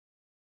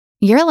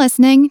You're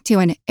listening to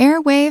an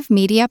Airwave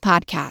Media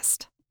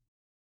Podcast.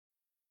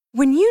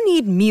 When you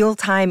need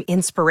mealtime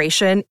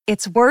inspiration,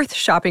 it's worth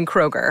shopping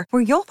Kroger,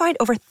 where you'll find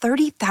over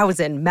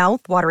 30,000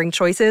 mouth-watering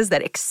choices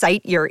that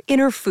excite your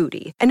inner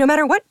foodie. And no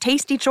matter what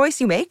tasty choice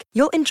you make,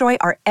 you'll enjoy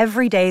our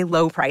everyday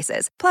low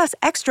prices, plus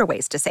extra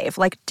ways to save,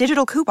 like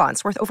digital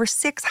coupons worth over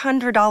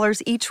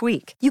 $600 each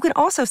week. You can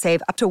also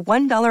save up to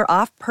 $1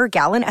 off per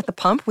gallon at the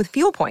pump with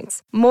fuel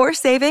points. More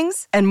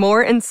savings and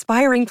more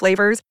inspiring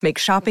flavors make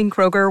shopping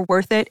Kroger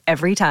worth it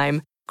every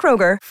time.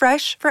 Kroger,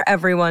 fresh for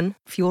everyone.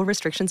 Fuel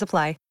restrictions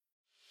apply.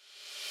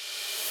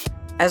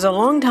 As a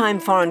longtime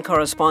foreign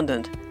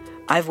correspondent,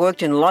 I've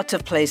worked in lots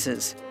of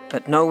places,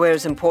 but nowhere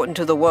as important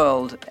to the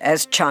world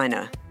as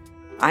China.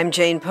 I'm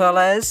Jane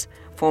Perlez,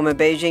 former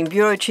Beijing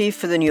bureau chief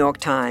for the New York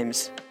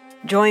Times.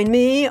 Join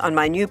me on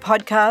my new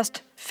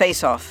podcast,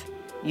 Face Off,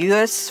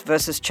 U.S.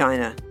 versus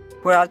China,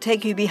 where I'll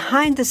take you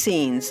behind the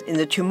scenes in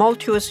the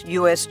tumultuous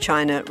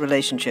U.S.-China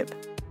relationship.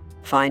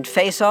 Find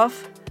Face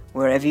Off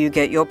wherever you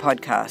get your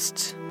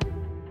podcasts.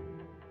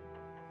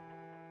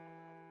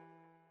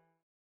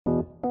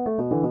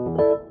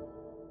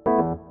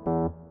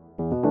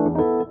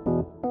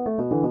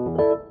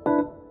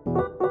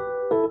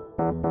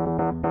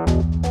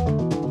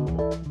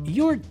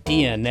 Your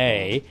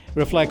DNA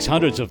reflects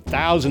hundreds of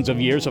thousands of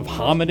years of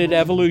hominid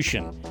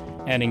evolution,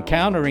 and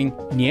encountering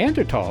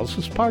Neanderthals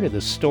was part of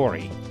the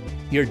story.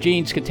 Your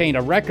genes contain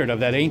a record of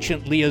that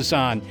ancient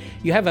liaison.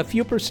 You have a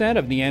few percent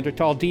of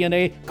Neanderthal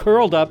DNA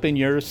curled up in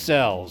your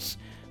cells.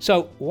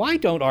 So why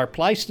don't our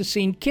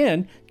Pleistocene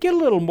kin get a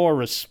little more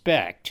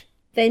respect?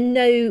 They're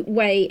no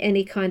way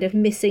any kind of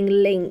missing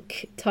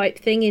link type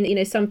thing.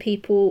 And, some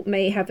people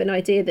may have an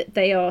idea that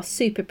they are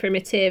super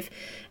primitive,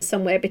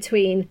 somewhere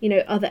between,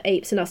 other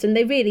apes and us, and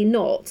they're really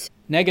not.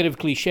 Negative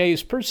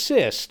cliches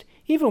persist,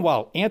 even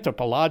while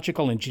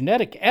anthropological and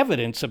genetic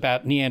evidence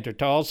about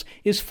Neanderthals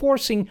is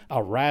forcing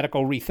a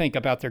radical rethink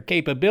about their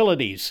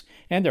capabilities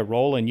and their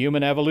role in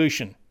human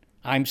evolution.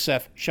 I'm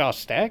Seth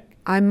Shostak.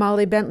 I'm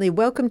Molly Bentley.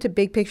 Welcome to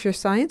Big Picture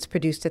Science,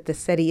 produced at the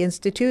SETI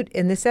Institute.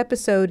 In this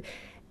episode,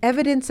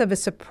 evidence of a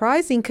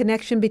surprising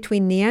connection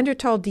between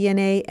Neanderthal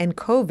DNA and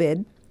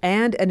COVID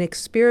and an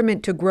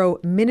experiment to grow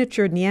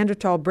miniature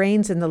Neanderthal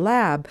brains in the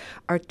lab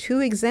are two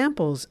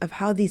examples of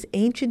how these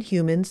ancient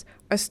humans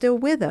are still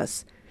with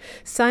us.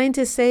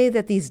 Scientists say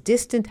that these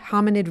distant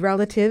hominid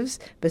relatives,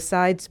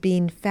 besides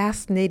being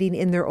fascinating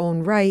in their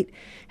own right,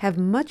 have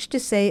much to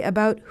say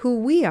about who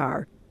we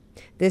are.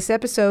 This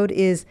episode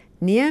is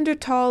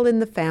Neanderthal in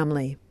the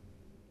Family.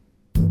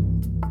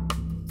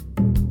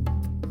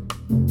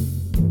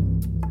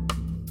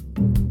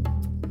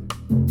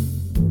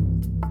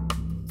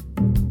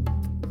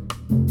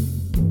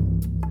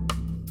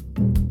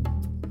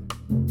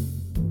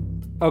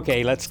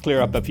 Okay, let's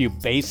clear up a few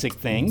basic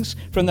things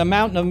from the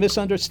mountain of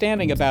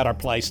misunderstanding about our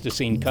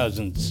Pleistocene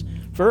cousins.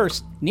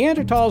 First,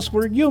 Neanderthals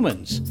were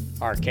humans,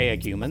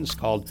 archaic humans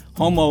called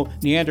Homo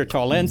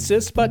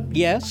neanderthalensis, but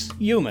yes,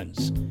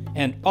 humans.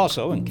 And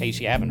also, in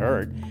case you haven't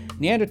heard,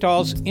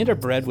 Neanderthals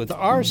interbred with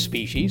our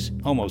species,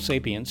 Homo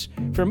sapiens,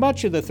 for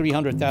much of the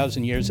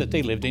 300,000 years that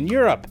they lived in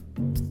Europe.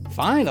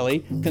 Finally,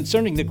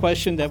 concerning the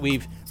question that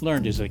we've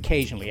learned is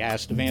occasionally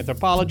asked of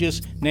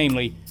anthropologists,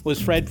 namely, was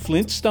Fred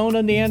Flintstone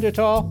a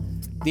Neanderthal?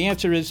 The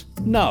answer is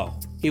no.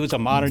 He was a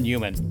modern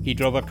human. He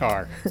drove a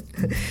car.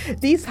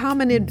 These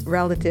hominid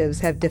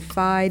relatives have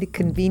defied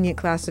convenient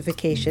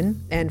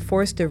classification and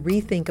forced a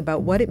rethink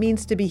about what it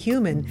means to be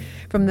human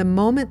from the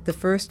moment the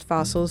first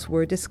fossils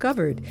were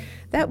discovered.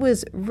 That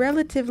was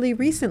relatively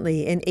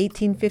recently in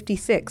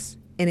 1856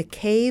 in a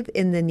cave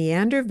in the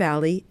Neander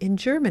Valley in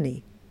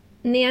Germany.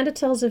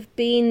 Neanderthals have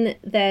been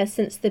there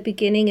since the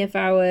beginning of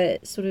our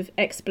sort of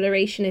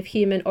exploration of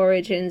human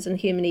origins and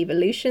human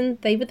evolution.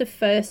 They were the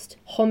first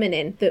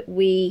hominin that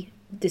we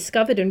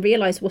discovered and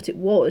realized what it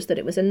was, that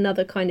it was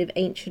another kind of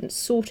ancient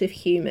sort of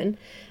human.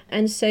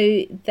 And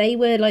so they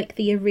were like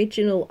the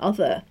original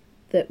other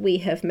that we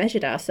have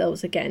measured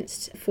ourselves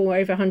against for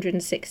over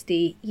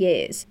 160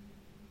 years.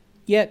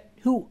 Yet,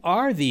 who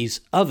are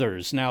these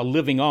others now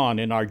living on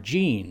in our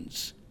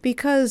genes?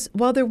 Because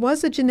while there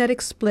was a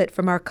genetic split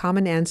from our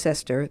common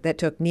ancestor that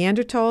took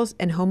Neanderthals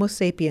and Homo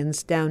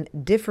sapiens down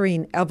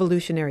differing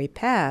evolutionary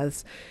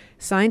paths,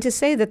 scientists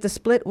say that the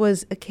split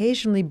was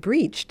occasionally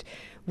breached.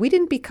 We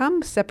didn't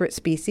become separate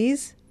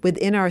species.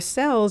 Within our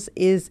cells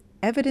is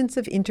evidence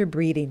of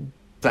interbreeding.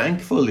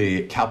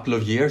 Thankfully, a couple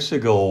of years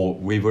ago,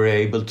 we were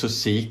able to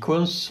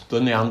sequence the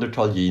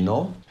Neanderthal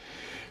genome.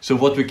 So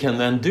what we can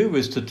then do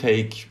is to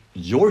take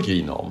your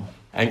genome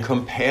and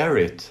compare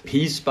it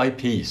piece by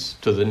piece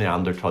to the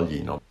Neanderthal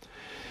genome.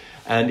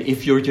 And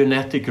if your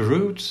genetic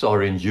roots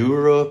are in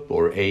Europe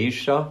or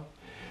Asia,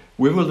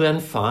 we will then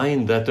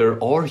find that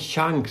there are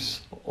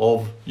chunks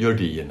of your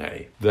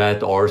DNA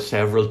that are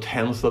several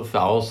tens of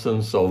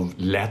thousands of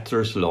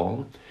letters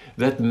long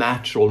that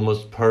match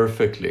almost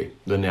perfectly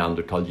the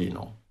Neanderthal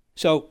genome.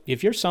 So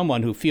if you're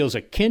someone who feels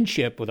a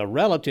kinship with a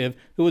relative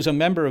who was a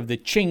member of the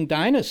Qing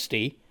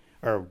dynasty,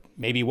 or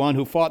maybe one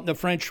who fought in the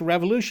French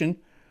Revolution,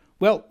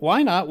 well,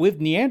 why not with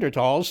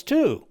Neanderthals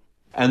too?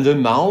 And the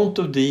amount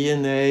of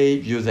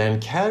DNA you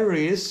then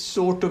carry is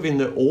sort of in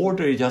the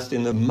order, just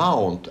in the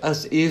amount,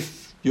 as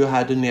if you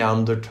had a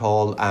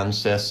Neanderthal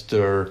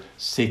ancestor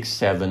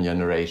 6-7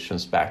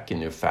 generations back in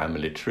your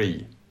family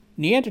tree.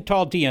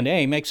 Neanderthal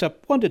DNA makes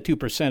up 1 to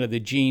 2% of the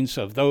genes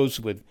of those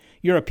with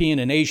European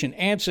and Asian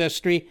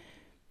ancestry.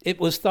 It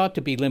was thought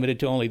to be limited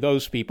to only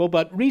those people,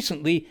 but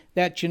recently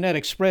that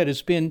genetic spread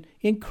has been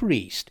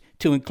increased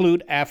to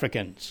include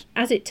Africans.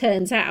 As it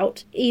turns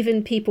out,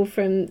 even people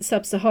from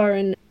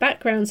sub-Saharan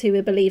backgrounds who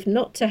are believed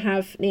not to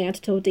have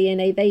Neanderthal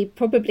DNA, they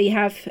probably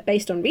have,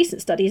 based on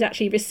recent studies,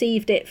 actually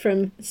received it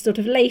from sort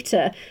of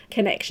later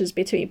connections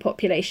between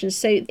populations.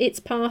 So it's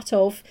part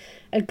of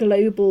a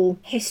global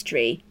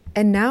history.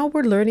 And now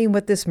we're learning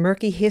what this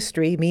murky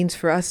history means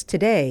for us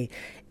today,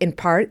 in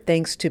part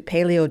thanks to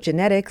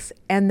paleogenetics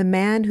and the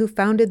man who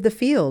founded the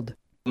field.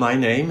 My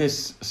name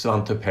is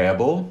Svante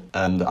Pääbo,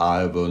 and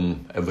I'm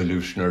an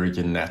evolutionary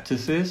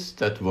geneticist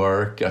that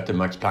work at the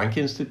Max Planck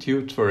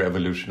Institute for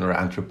Evolutionary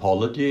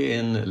Anthropology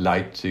in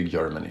Leipzig,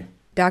 Germany.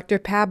 Dr.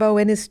 Pääbo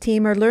and his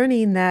team are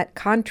learning that,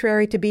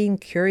 contrary to being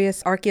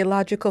curious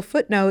archaeological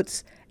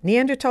footnotes,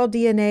 Neanderthal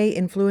DNA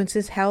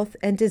influences health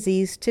and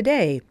disease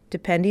today,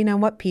 depending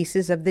on what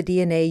pieces of the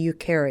DNA you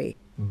carry.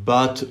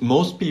 But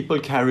most people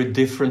carry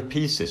different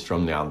pieces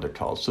from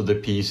Neanderthal, so the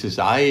pieces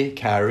I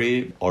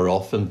carry are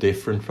often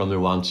different from the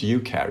ones you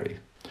carry.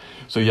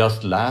 So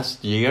just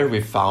last year we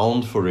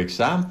found, for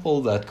example,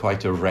 that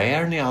quite a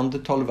rare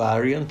Neanderthal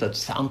variant that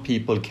some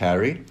people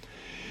carry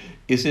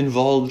is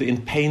involved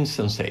in pain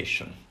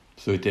sensation.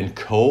 So it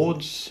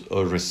encodes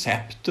a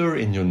receptor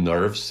in your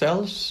nerve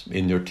cells,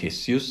 in your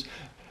tissues,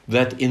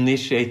 that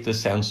initiate the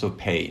sense of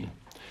pain.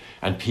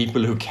 And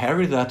people who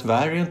carry that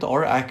variant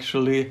are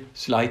actually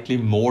slightly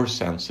more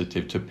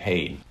sensitive to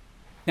pain.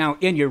 Now,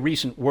 in your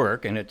recent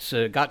work, and it's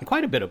gotten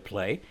quite a bit of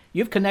play,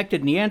 you've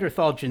connected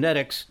Neanderthal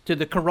genetics to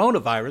the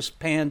coronavirus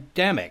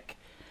pandemic.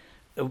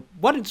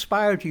 What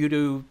inspired you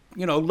to,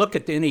 look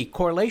at any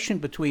correlation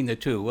between the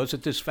two? Was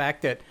it this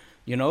fact that,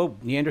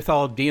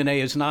 Neanderthal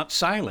DNA is not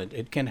silent?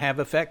 It can have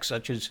effects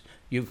such as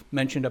you've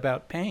mentioned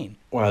about pain.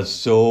 Well,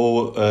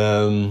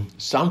 so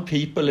some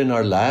people in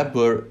our lab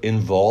were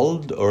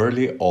involved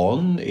early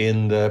on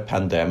in the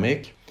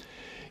pandemic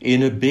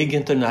in a big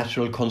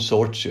international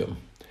consortium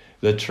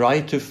that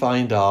tried to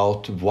find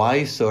out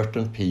why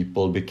certain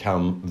people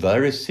become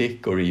very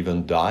sick or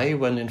even die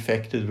when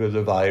infected with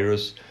the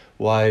virus,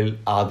 while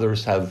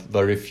others have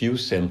very few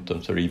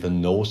symptoms or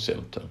even no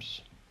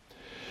symptoms.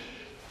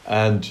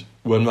 And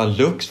when one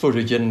looks for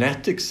a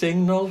genetic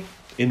signal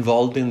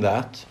involved in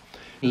that,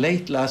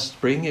 late last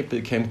spring it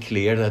became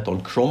clear that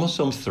on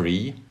chromosome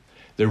 3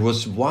 there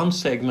was one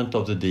segment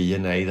of the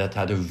DNA that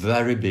had a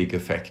very big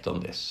effect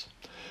on this.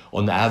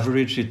 On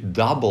average it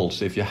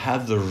doubles if you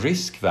have the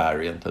risk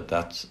variant at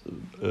that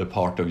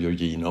part of your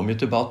genome.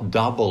 It about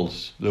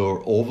doubles the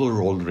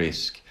overall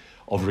risk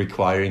of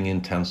requiring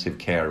intensive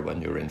care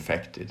when you're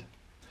infected.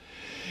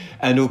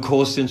 And of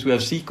course, since we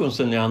have sequenced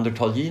the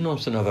Neanderthal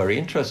genomes and are very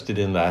interested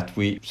in that,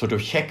 we sort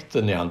of checked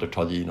the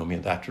Neanderthal genome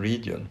in that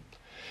region.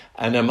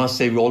 And I must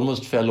say we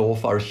almost fell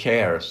off our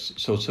chairs,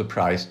 so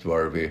surprised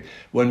were we,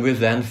 when we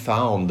then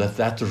found that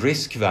that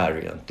risk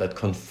variant that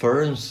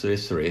confirms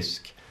this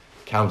risk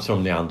comes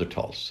from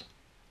Neanderthals.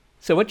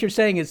 So what you're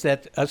saying is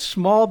that a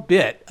small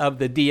bit of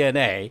the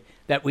DNA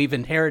that we've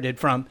inherited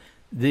from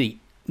the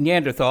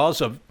Neanderthals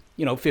of,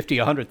 50,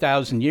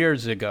 100,000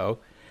 years ago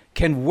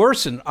can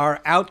worsen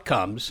our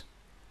outcomes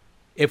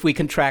if we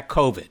contract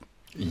COVID.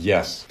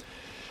 Yes.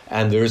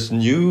 And there's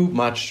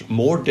much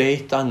more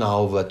data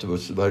now that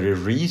was very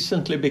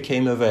recently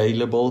became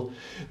available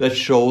that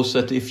shows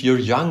that if you're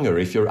younger,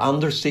 if you're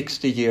under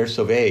 60 years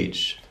of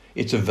age,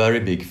 it's a very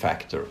big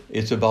factor.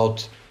 It's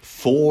about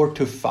 4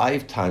 to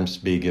 5 times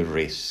bigger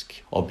risk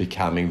of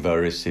becoming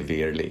very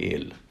severely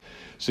ill.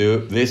 So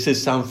this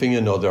is something,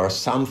 there are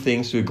some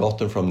things we've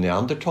gotten from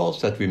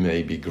Neanderthals that we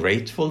may be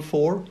grateful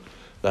for,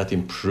 that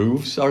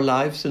improves our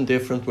lives in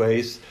different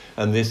ways.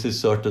 And this is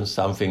certainly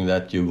something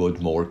that you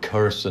would more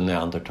curse the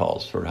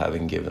Neanderthals for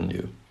having given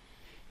you.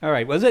 All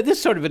right. Well, this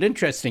is sort of an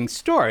interesting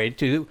story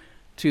to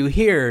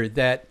hear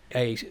that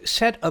a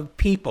set of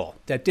people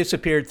that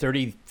disappeared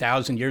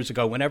 30,000 years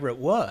ago, whenever it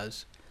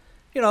was,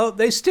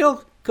 they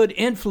still could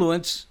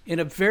influence in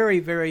a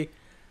very, very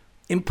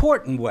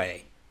important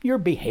way your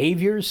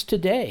behaviors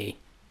today.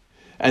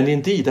 And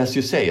indeed, as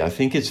you say, I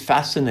think it's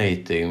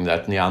fascinating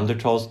that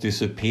Neanderthals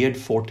disappeared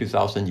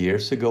 40,000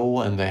 years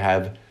ago and they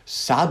have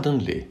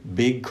suddenly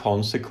big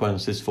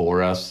consequences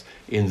for us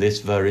in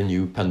this very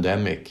new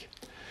pandemic.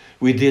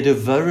 We did a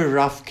very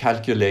rough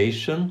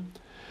calculation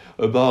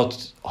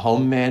about how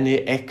many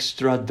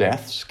extra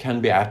deaths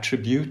can be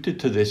attributed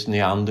to this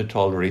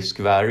Neanderthal risk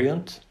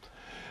variant.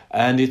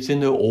 And it's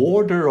in the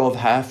order of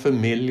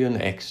 500,000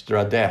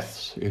 extra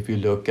deaths if you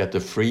look at the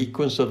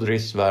frequency of the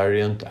risk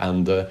variant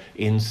and the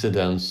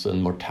incidence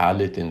and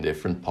mortality in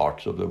different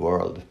parts of the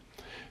world.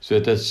 So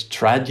it has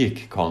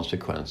tragic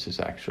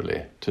consequences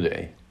actually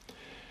today.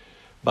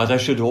 But I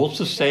should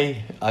also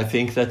say, I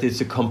think that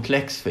it's a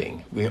complex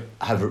thing. We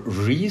have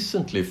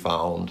recently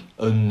found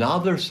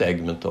another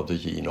segment of the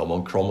genome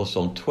on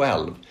chromosome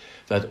 12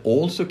 that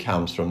also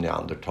comes from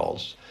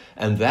Neanderthals.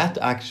 And that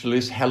actually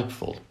is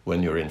helpful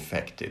when you're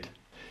infected.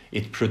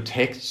 It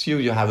protects you.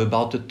 You have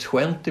about a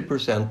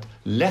 20%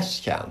 less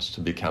chance to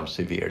become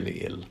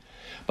severely ill.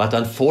 But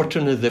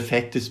unfortunately, the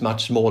effect is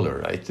much smaller,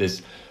 right?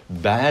 This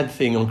bad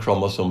thing on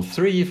chromosome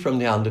 3 from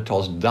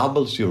Neanderthals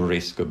doubles your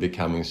risk of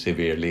becoming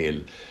severely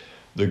ill.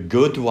 The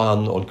good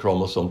one on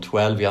chromosome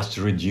 12 just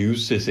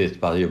reduces it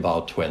by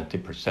about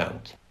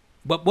 20%.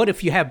 But what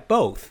if you have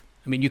both?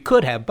 I mean, you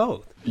could have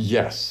both.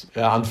 Yes.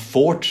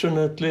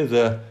 Unfortunately,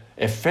 the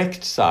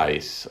effect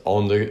size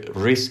on the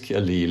risk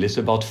allele is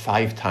about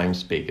 5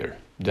 times bigger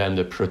than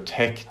the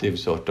protective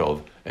sort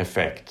of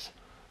effect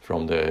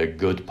from the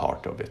good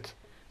part of it.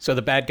 So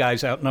the bad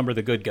guys outnumber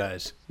the good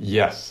guys.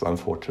 Yes,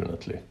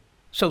 unfortunately.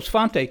 So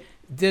Svante,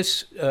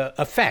 this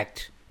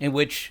effect in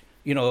which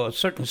a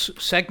certain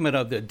segment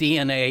of the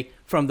DNA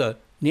from the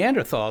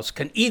Neanderthals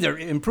can either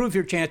improve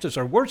your chances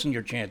or worsen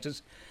your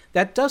chances,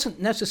 that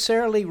doesn't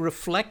necessarily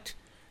reflect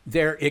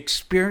their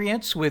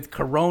experience with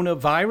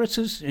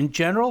coronaviruses in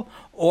general,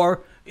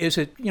 or is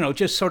it,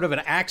 just sort of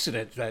an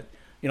accident that,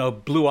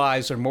 blue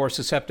eyes are more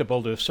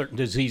susceptible to certain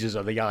diseases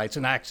of the eye? It's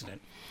an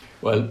accident.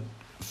 Well,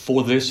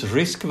 for this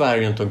risk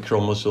variant on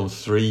chromosome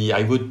 3,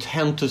 I would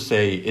tend to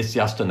say it's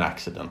just an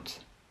accident.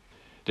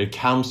 There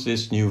comes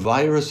this new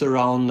virus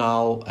around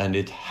now, and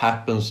it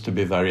happens to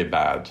be very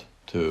bad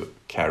to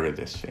carry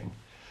this thing.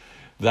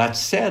 That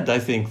said, I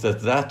think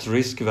that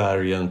risk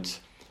variant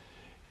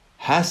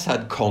has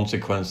had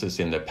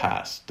consequences in the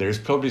past. There's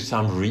probably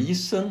some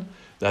reason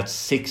that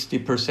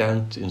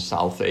 60% in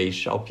South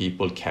Asia of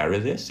people carry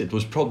this. It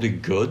was probably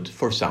good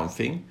for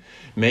something.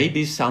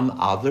 Maybe some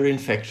other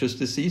infectious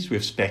disease.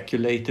 We've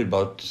speculated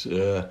about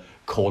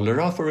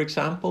cholera, for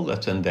example,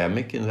 that's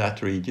endemic in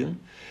that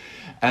region.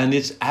 And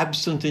it's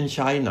absent in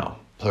China.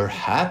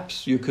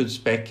 Perhaps you could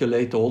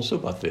speculate also,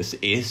 but this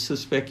is a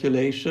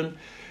speculation,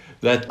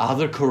 that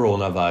other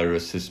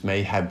coronaviruses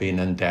may have been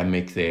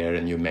endemic there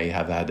and you may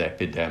have had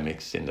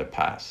epidemics in the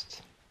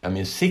past.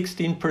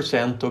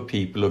 16% of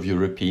people of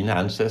European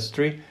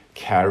ancestry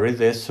carry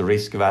this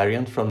risk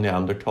variant from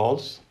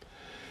Neanderthals.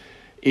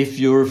 If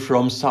you're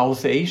from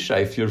South Asia,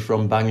 if you're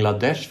from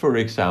Bangladesh, for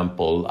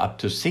example, up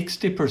to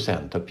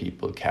 60% of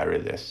people carry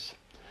this.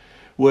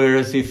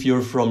 Whereas if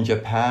you're from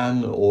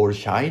Japan or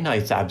China,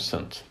 it's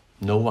absent.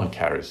 No one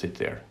carries it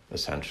there,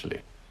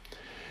 essentially.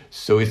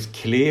 So it's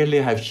clearly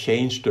have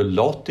changed a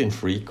lot in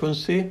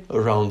frequency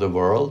around the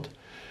world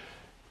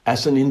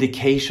as an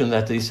indication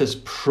that this has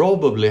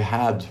probably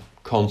had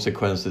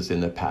consequences in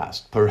the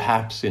past,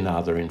 perhaps in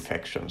other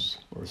infections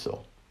or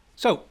so.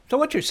 So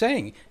what you're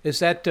saying is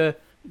that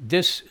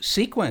this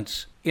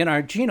sequence in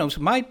our genomes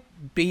might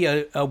be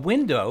a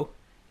window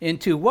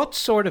into what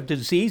sort of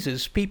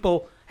diseases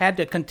people had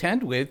to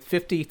contend with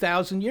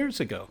 50,000 years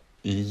ago.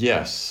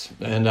 Yes,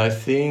 and I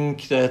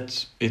think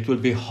that it will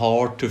be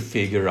hard to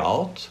figure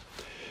out.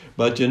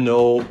 But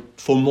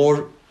for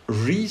more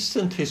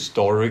recent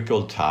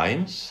historical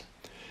times,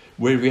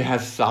 where we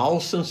have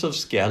thousands of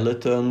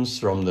skeletons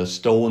from the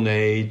Stone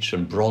Age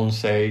and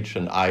Bronze Age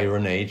and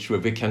Iron Age, where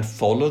we can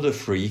follow the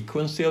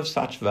frequency of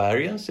such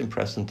variants in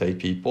present-day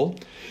people,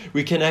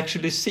 we can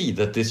actually see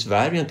that this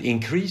variant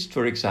increased,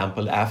 for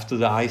example, after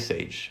the Ice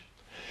Age.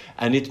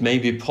 And it may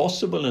be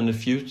possible in the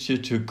future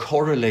to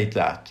correlate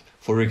that,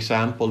 for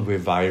example,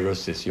 with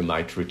viruses you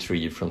might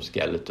retrieve from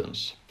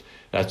skeletons.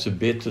 That's a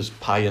bit as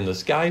pie in the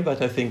sky,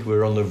 but I think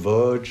we're on the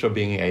verge of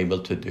being able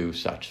to do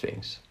such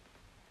things.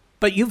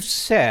 But you've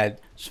said,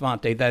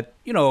 Svante, that,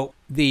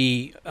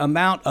 the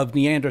amount of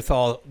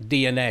Neanderthal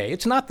DNA,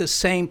 it's not the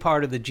same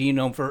part of the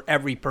genome for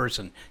every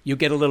person. You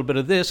get a little bit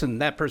of this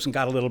and that person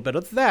got a little bit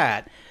of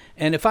that.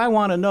 And if I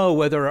want to know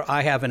whether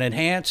I have an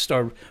enhanced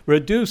or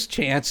reduced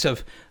chance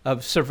of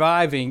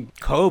surviving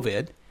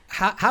COVID,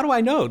 how do I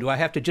know? Do I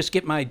have to just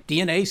get my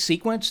DNA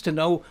sequence to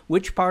know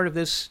which part of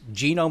this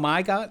genome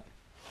I got?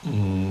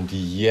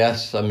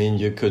 Yes,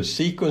 you could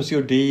sequence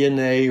your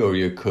DNA, or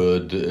you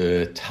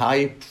could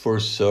type for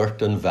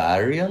certain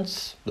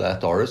variants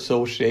that are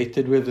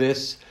associated with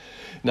this.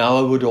 Now,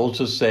 I would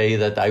also say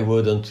that I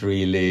wouldn't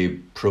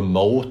really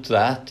promote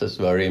that as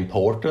very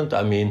important.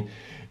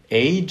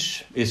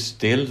 Age is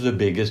still the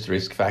biggest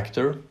risk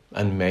factor,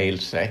 and male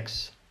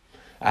sex.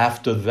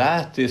 After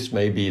that is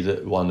maybe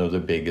one of the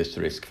biggest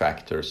risk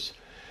factors.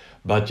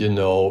 But,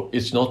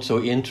 it's not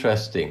so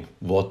interesting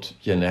what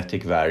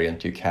genetic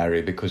variant you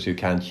carry because you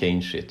can't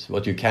change it.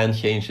 What you can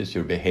change is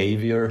your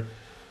behavior.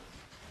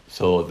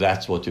 So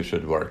that's what you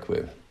should work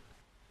with.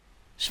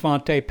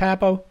 Svante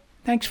Pääbo,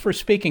 thanks for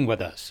speaking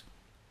with us.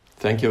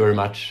 Thank you very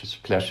much. It's a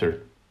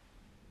pleasure.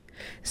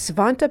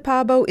 Svante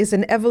Pääbo is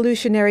an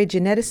evolutionary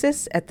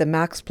geneticist at the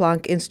Max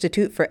Planck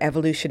Institute for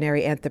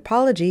Evolutionary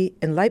Anthropology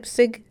in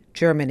Leipzig,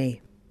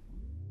 Germany.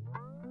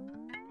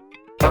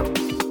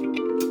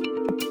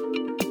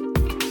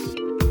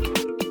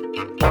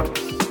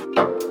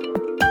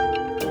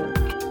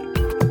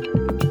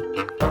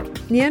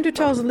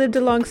 Neanderthals lived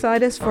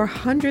alongside us for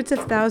hundreds of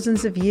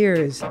thousands of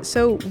years.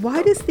 So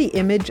why does the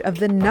image of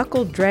the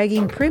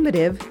knuckle-dragging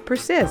primitive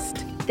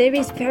persist? There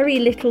is very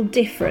little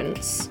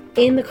difference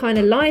in the kind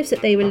of lives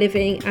that they were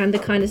living and the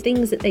kind of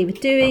things that they were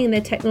doing and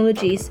their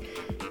technologies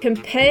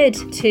compared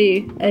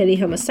to early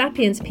Homo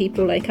sapiens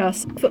people like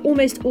us for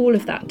almost all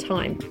of that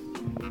time.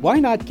 Why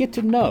not get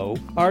to know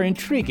our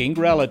intriguing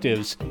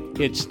relatives?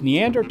 It's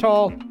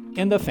Neanderthal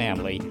in the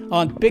Family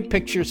on Big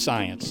Picture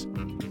Science.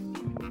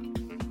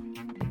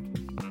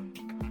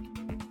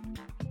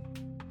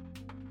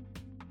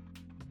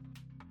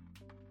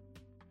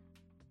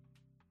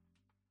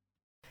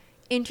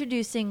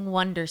 Introducing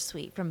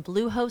Wondersuite from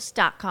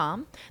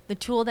Bluehost.com, the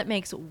tool that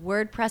makes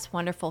WordPress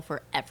wonderful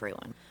for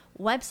everyone.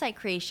 Website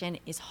creation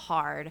is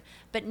hard,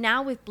 but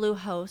now with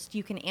Bluehost,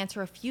 you can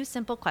answer a few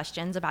simple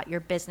questions about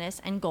your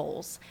business and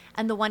goals,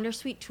 and the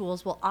Wondersuite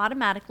tools will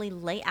automatically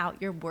lay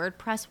out your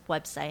WordPress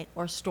website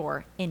or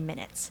store in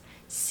minutes.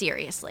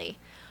 Seriously.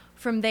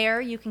 From there,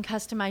 you can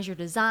customize your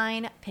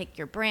design, pick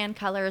your brand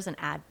colors, and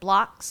add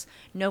blocks.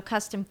 No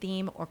custom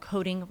theme or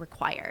coding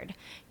required.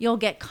 You'll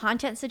get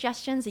content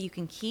suggestions that you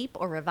can keep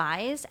or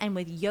revise, and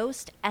with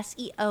Yoast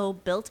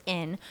SEO built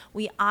in,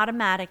 we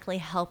automatically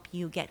help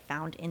you get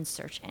found in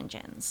search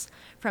engines.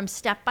 From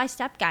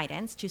step-by-step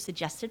guidance to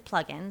suggested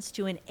plugins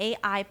to an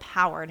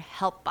AI-powered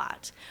help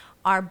bot,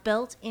 our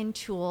built-in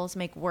tools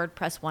make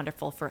WordPress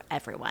wonderful for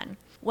everyone.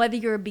 Whether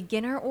you're a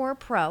beginner or a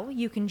pro,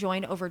 you can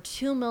join over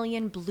 2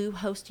 million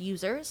Bluehost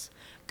users.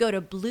 Go to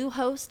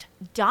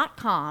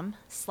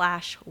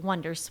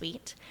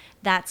bluehost.com/wondersuite.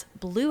 That's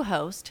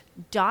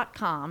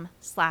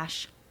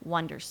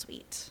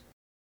bluehost.com/wondersuite.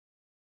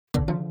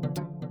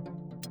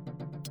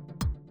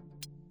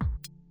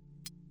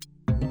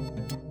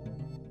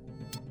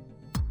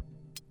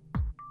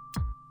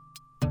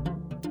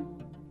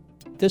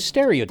 The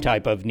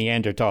stereotype of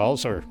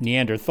Neanderthals, or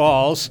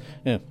Neanderthals,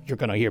 you're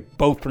going to hear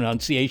both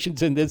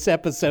pronunciations in this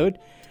episode,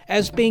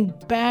 as being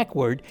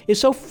backward is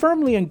so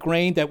firmly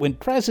ingrained that when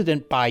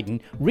President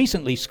Biden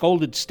recently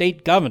scolded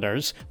state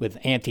governors with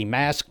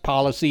anti-mask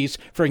policies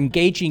for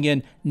engaging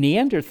in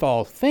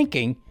Neanderthal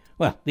thinking,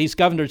 well, these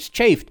governors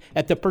chafed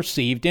at the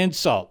perceived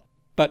insult.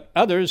 But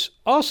others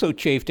also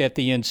chafed at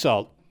the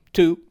insult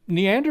to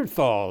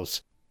Neanderthals.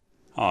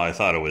 Oh, I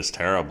thought it was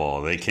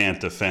terrible. They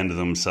can't defend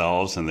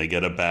themselves and they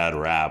get a bad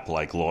rap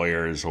like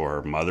lawyers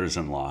or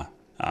mothers-in-law.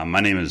 My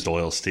name is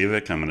Doyle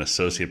Stevick. I'm an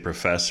associate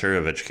professor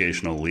of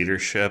educational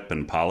leadership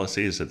and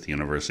policies at the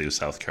University of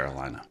South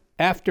Carolina.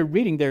 After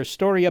reading their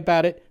story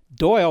about it,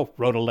 Doyle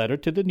wrote a letter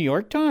to the New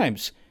York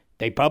Times.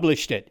 They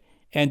published it,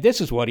 and this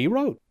is what he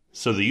wrote.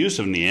 So the use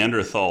of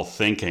Neanderthal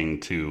thinking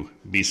to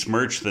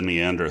besmirch the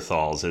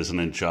Neanderthals is an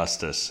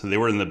injustice. They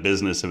were in the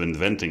business of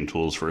inventing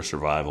tools for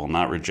survival,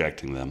 not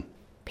rejecting them.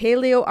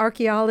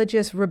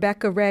 Paleoarchaeologist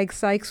Rebecca Ragg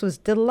Sykes was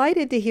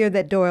delighted to hear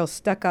that Doyle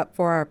stuck up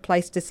for our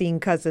Pleistocene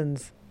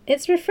cousins.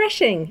 It's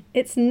refreshing.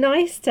 It's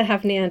nice to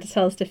have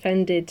Neanderthals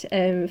defended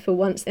for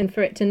once and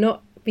for it to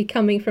not be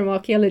coming from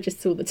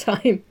archaeologists all the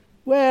time.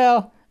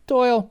 Well,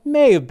 Doyle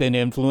may have been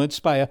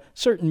influenced by a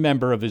certain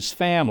member of his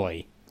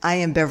family. I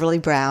am Beverly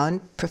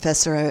Brown,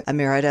 Professor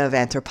Emerita of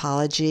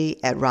Anthropology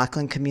at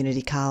Rockland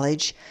Community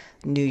College,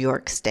 New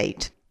York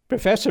State.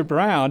 Professor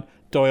Brown,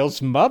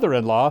 Doyle's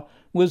mother-in-law,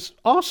 was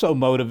also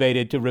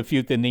motivated to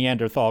refute the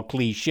Neanderthal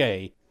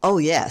cliché. Oh,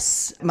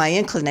 yes. My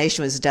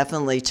inclination was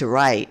definitely to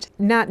write.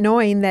 Not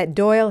knowing that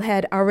Doyle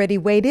had already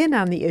weighed in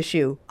on the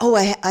issue. Oh,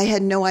 I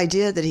had no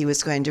idea that he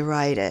was going to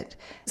write it.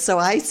 So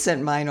I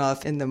sent mine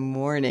off in the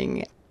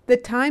morning. The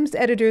Times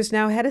editors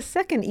now had a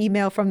second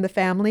email from the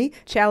family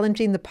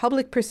challenging the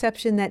public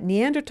perception that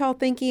Neanderthal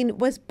thinking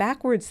was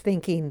backwards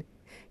thinking.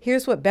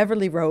 Here's what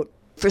Beverly wrote.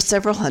 For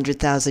several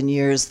 100,000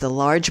 years, the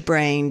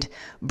large-brained,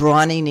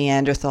 brawny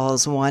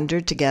Neanderthals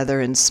wandered together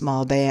in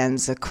small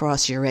bands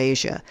across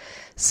Eurasia,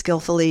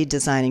 skillfully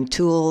designing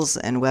tools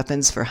and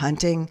weapons for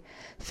hunting,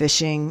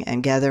 fishing,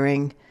 and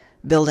gathering,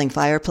 building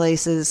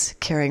fireplaces,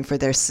 caring for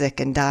their sick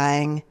and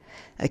dying,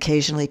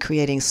 occasionally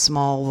creating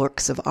small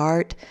works of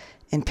art,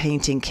 and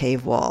painting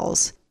cave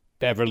walls.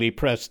 Beverly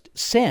pressed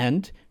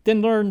send,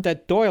 then learned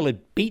that Doyle had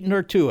beaten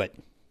her to it.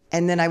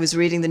 And then I was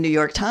reading the New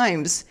York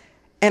Times,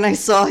 and I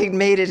saw he'd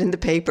made it in the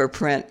paper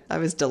print. I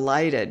was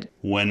delighted.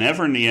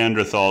 Whenever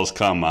Neanderthals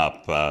come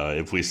up,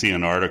 if we see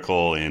an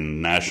article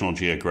in National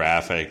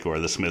Geographic or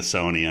the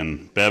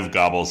Smithsonian, Bev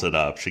gobbles it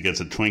up. She gets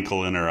a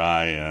twinkle in her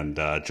eye and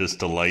just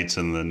delights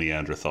in the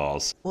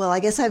Neanderthals. Well, I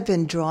guess I've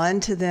been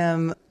drawn to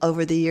them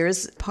over the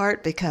years,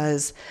 part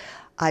because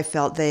I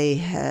felt they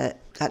had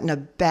gotten a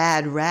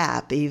bad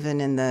rap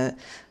even in the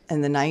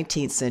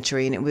 19th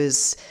century, and it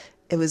was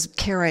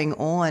carrying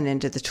on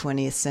into the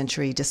 20th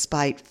century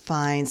despite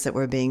finds that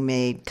were being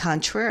made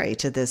contrary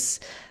to this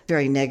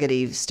very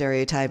negative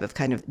stereotype of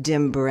kind of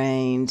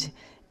dim-brained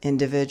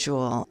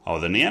individual. Oh,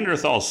 the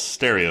Neanderthal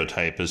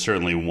stereotype is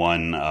certainly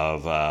one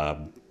of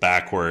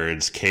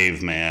backwards,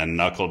 caveman,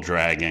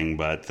 knuckle-dragging,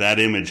 but that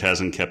image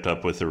hasn't kept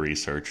up with the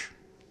research.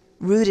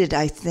 Rooted,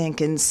 I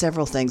think, in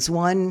several things.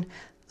 One,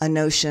 a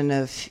notion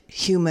of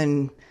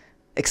human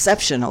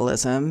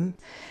exceptionalism.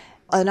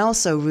 and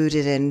also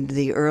rooted in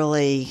the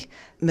early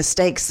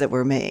mistakes that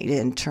were made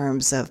in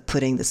terms of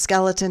putting the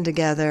skeleton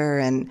together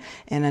and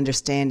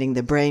understanding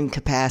the brain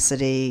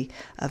capacity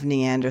of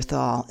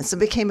Neanderthal. And so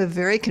it became a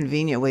very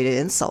convenient way to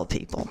insult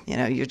people. You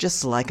know, you're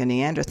just like a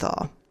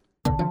Neanderthal.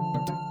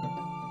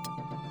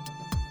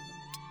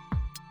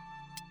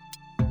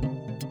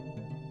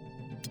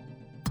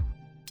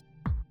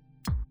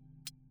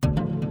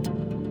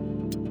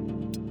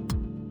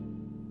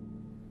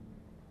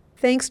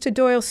 Thanks to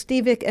Doyle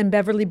Stevick and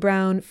Beverly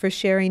Brown for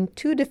sharing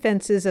two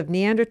defenses of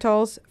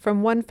Neanderthals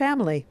from one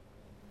family.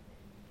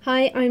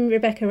 Hi, I'm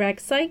Rebecca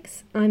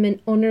Ragg-Sykes. I'm an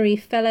honorary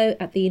fellow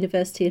at the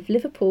University of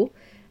Liverpool,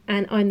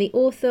 and I'm the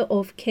author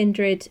of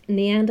Kindred: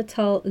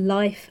 Neanderthal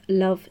Life,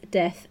 Love,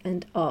 Death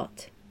and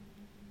Art.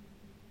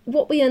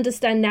 What we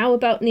understand now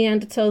about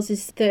Neanderthals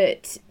is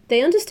that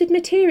they understood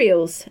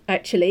materials,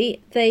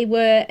 actually. They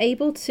were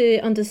able to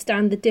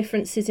understand the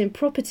differences in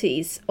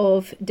properties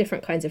of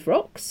different kinds of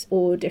rocks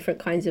or different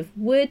kinds of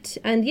wood.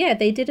 And yeah,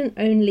 they didn't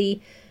only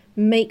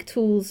make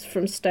tools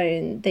from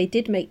stone, they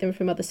did make them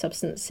from other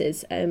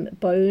substances,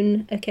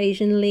 bone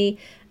occasionally.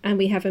 And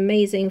we have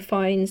amazing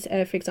finds,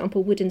 for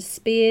example, wooden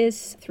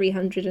spears,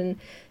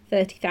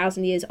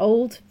 330,000 years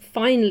old,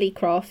 finely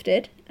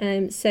crafted.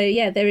 So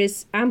yeah, there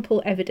is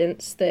ample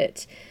evidence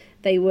that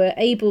they were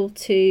able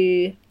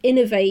to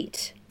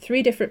innovate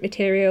through different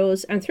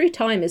materials and through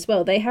time as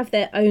well. They have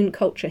their own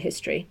culture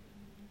history.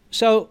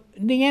 So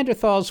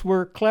Neanderthals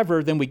were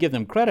cleverer than we give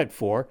them credit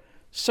for.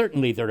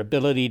 Certainly their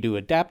ability to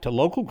adapt to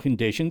local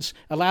conditions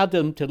allowed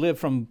them to live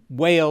from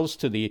Wales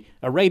to the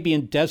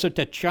Arabian desert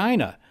to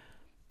China.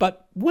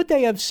 But would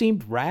they have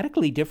seemed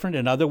radically different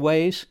in other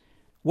ways?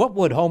 What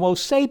would Homo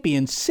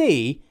sapiens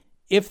see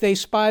if they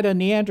spied a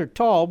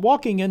Neanderthal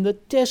walking in the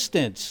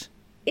distance?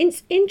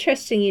 It's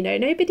interesting, you know,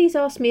 nobody's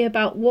asked me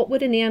about what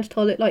would a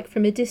Neanderthal look like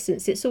from a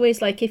distance. It's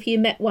always like if you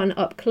met one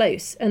up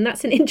close. And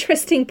that's an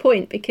interesting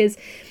point, because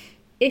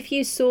if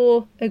you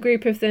saw a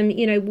group of them,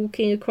 you know,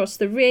 walking across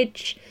the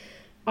ridge,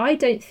 I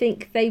don't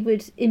think they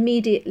would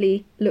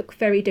immediately look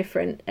very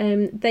different.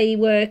 They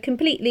were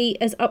completely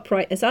as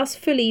upright as us,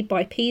 fully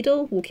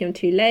bipedal, walking on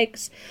two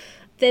legs.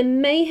 There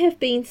may have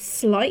been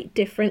slight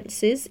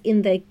differences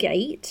in their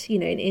gait, you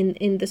know,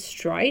 in the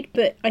stride,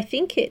 but I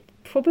think it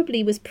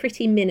probably was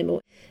pretty minimal.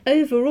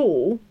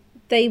 Overall,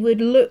 they would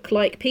look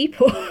like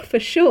people for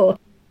sure.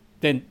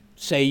 Then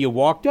say you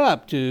walked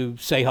up to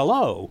say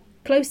hello.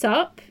 Close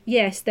up,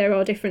 yes, there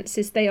are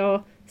differences. They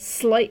are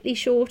slightly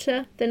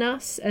shorter than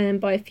us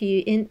by a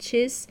few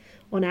inches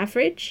on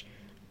average.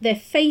 Their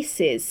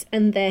faces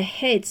and their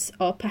heads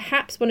are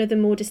perhaps one of the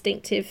more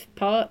distinctive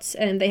parts.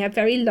 They have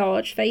very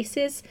large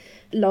faces,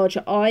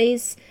 larger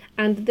eyes,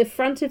 and the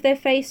front of their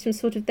face, from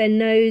sort of their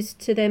nose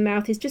to their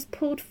mouth, is just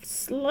pulled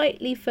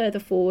slightly further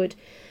forward.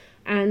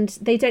 And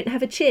they don't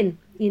have a chin.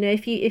 You know,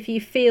 if you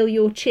feel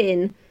your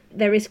chin,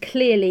 there is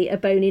clearly a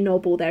bony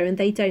knobble there, and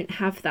they don't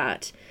have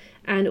that.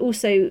 And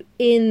also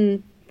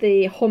in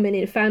the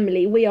hominin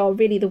family, we are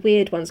really the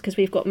weird ones because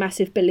we've got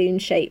massive balloon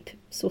shape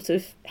sort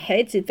of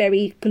heads,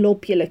 very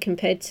globular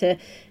compared to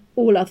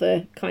all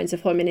other kinds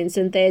of hominins,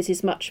 and theirs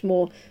is much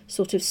more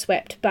sort of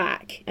swept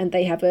back, and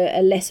they have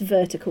a less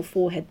vertical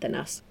forehead than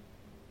us.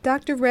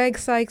 Dr.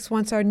 Ragg-Sykes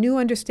wants our new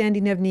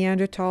understanding of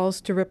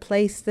Neanderthals to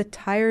replace the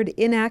tired,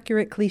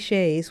 inaccurate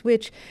cliches,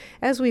 which,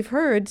 as we've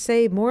heard,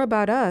 say more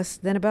about us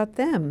than about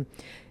them.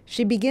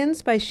 She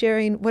begins by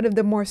sharing one of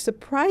the more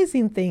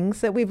surprising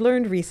things that we've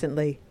learned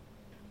recently.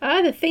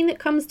 The thing that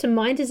comes to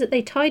mind is that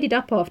they tidied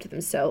up after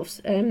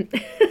themselves.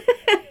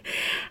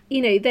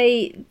 You know,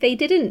 they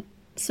didn't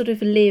sort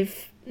of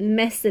live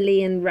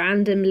messily and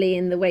randomly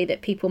in the way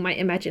that people might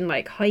imagine,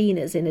 like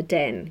hyenas in a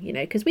den, you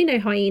know, because we know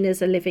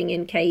hyenas are living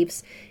in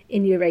caves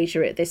in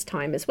Eurasia at this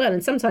time as well.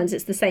 And sometimes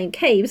it's the same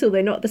caves,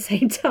 although not at the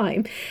same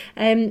time.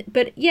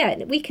 But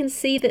yeah, we can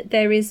see that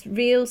there is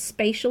real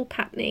spatial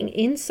patterning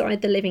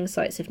inside the living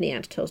sites of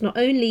Neanderthals. Not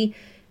only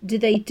do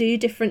they do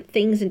different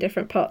things in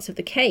different parts of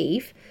the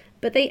cave,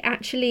 but they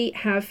actually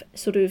have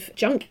sort of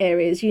junk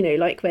areas, you know,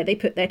 like where they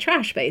put their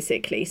trash,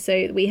 basically.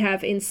 So we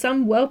have, in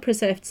some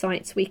well-preserved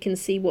sites, we can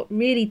see what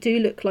really do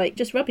look like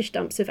just rubbish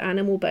dumps of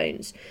animal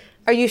bones.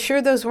 Are you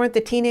sure those weren't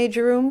the teenage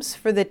rooms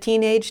for the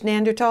teenage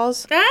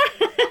Neanderthals?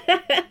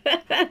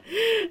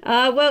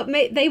 Well,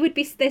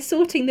 they're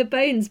sorting the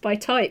bones by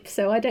type,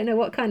 so I don't know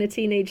what kind of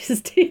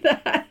teenagers do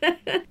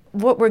that.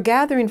 What we're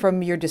gathering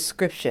from your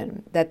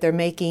description, that they're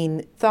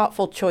making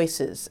thoughtful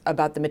choices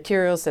about the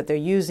materials that they're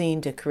using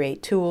to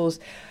create tools,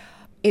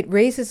 it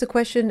raises the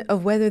question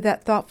of whether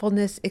that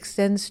thoughtfulness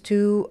extends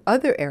to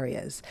other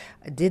areas.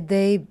 Did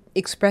they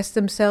express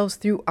themselves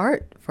through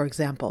art, for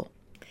example?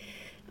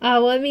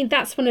 Well, I mean,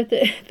 that's one of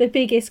the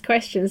biggest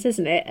questions,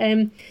 isn't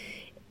it?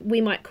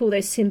 We might call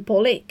those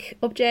symbolic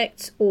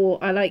objects,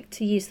 or I like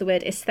to use the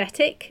word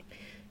aesthetic.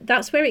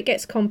 That's where it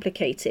gets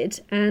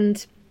complicated.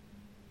 And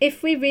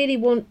if we really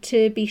want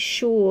to be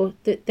sure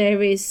that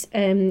there is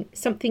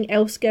something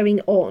else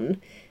going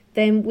on,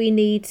 then we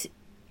need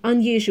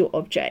unusual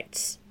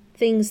objects,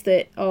 things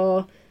that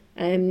are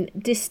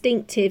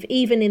distinctive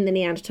even in the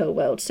Neanderthal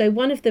world. So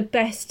one of the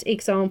best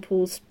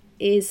examples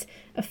is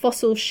a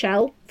fossil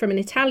shell from an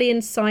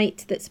Italian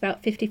site that's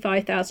about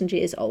 55,000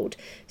 years old.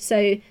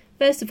 So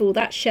first of all,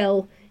 that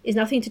shell is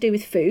nothing to do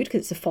with food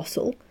because it's a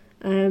fossil.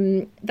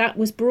 That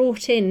was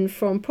brought in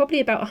from probably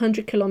about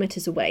 100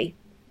 kilometres away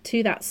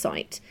to that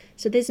site.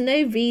 So there's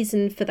no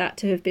reason for that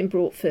to have been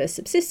brought for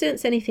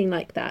subsistence, anything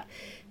like that.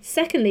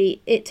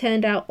 Secondly, it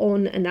turned out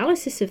on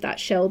analysis of that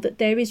shell that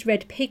there is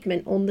red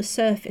pigment on the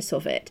surface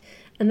of it.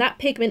 And that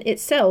pigment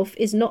itself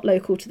is not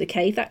local to the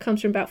cave. That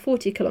comes from about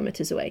 40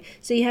 kilometres away.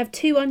 So you have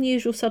two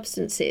unusual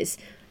substances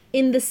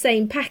in the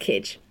same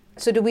package.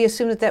 So do we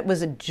assume that that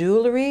was a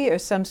jewelry or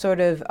some sort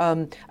of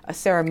a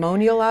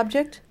ceremonial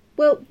object?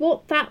 Well,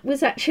 what that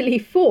was actually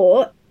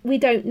for, we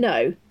don't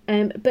know.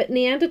 But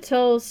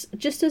Neanderthals,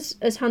 just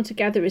as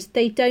hunter-gatherers,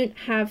 they don't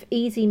have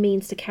easy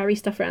means to carry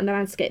stuff around the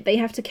landscape. They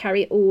have to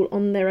carry it all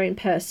on their own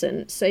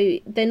person. So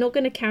they're not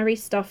going to carry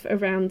stuff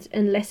around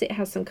unless it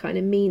has some kind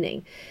of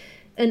meaning.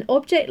 An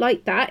object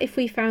like that, if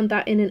we found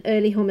that in an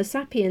early Homo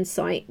sapiens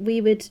site,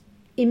 we would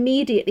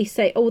immediately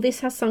say, oh,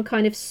 this has some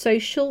kind of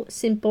social,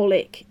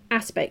 symbolic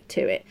aspect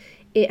to it.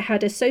 It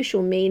had a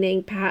social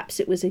meaning. Perhaps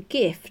it was a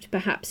gift.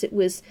 Perhaps it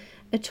was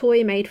a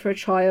toy made for a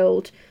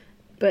child.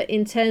 But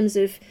in terms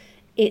of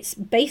its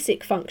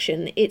basic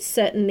function, it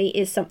certainly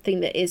is something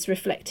that is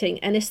reflecting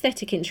an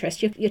aesthetic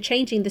interest. You're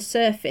changing the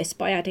surface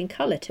by adding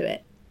colour to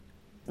it.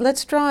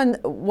 Let's draw on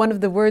one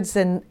of the words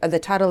in the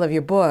title of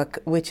your book,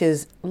 which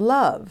is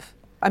love.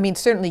 I mean,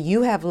 certainly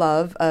you have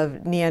love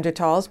of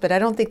Neanderthals, but I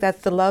don't think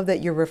that's the love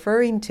that you're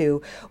referring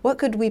to. What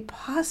could we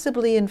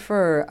possibly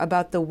infer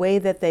about the way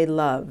that they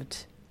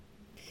loved?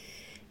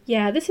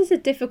 Yeah, this is a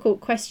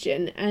difficult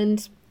question,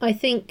 and I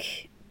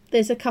think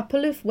there's a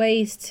couple of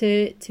ways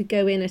to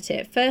go in at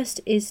it.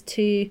 First is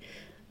to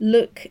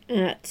look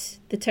at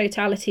the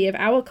totality of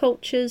our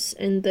cultures,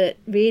 and that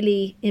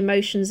really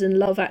emotions and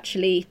love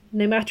actually,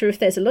 no matter if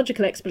there's a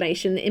logical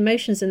explanation,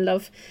 emotions and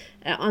love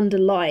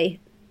underlie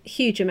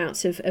huge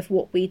amounts of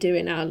what we do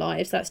in our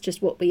lives. That's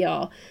just what we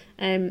are.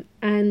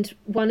 And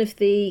one of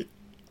the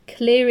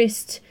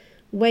clearest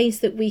ways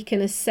that we can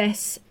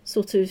assess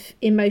sort of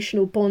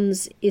emotional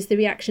bonds is the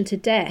reaction to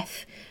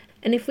death.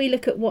 And if we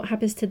look at what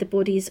happens to the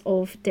bodies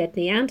of dead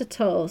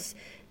Neanderthals,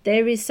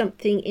 there is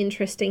something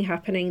interesting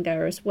happening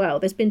there as well.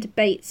 There's been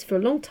debates for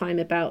a long time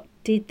about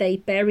did they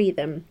bury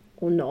them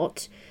or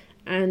not.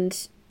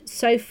 And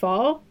so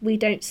far, we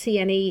don't see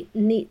any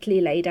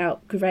neatly laid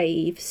out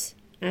graves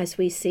as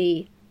we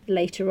see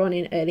later on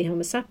in early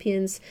Homo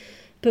sapiens.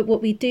 But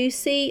what we do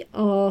see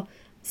are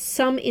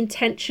some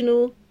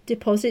intentional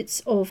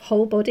deposits of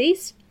whole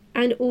bodies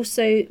and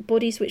also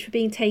bodies which were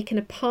being taken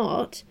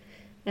apart,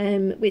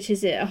 which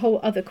is a whole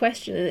other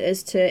question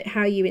as to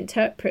how you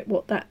interpret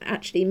what that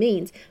actually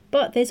means.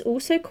 But there's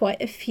also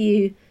quite a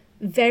few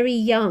very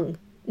young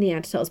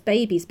Neanderthals,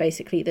 babies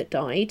basically, that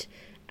died,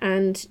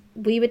 and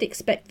we would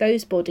expect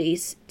those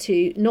bodies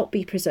to not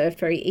be preserved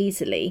very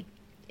easily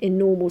in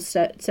normal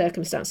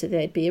circumstances.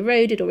 They'd be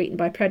eroded or eaten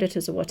by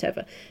predators or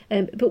whatever.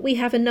 But we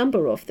have a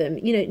number of them,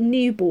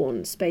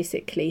 newborns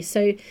basically.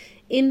 So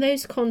in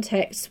those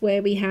contexts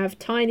where we have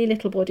tiny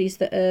little bodies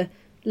that are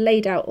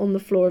laid out on the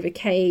floor of a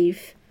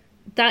cave,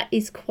 that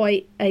is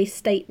quite a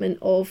statement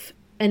of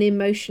an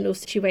emotional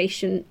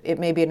situation. It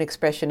may be an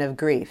expression of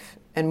grief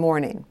and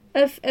mourning.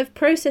 Of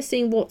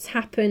processing what's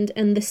happened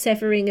and the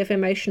severing of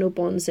emotional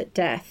bonds at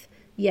death.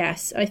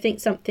 Yes, I think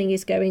something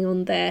is going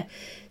on there.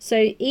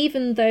 So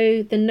even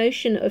though the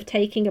notion of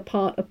taking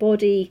apart a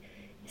body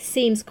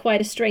seems quite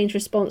a strange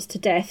response to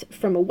death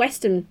from a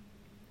Western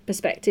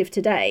perspective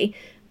today,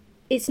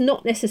 it's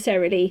not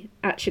necessarily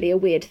actually a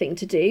weird thing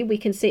to do. We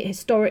can see it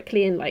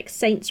historically in like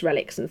saints'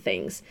 relics and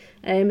things.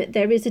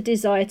 There is a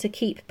desire to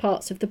keep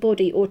parts of the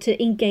body or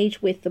to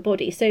engage with the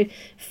body. So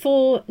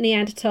for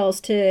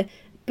Neanderthals to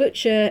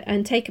butcher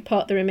and take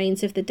apart the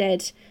remains of the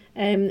dead,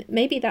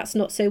 maybe that's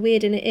not so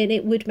weird, and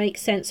it would make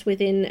sense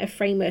within a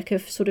framework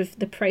of sort of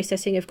the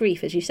processing of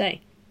grief, as you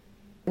say.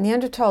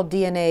 Neanderthal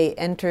DNA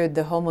entered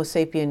the Homo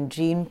sapien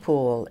gene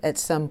pool at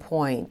some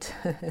point,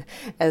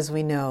 as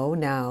we know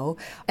now.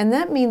 And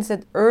that means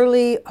that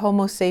early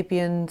Homo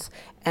sapiens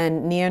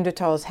and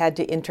Neanderthals had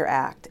to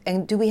interact.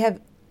 And do we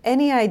have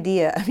any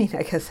idea? I mean,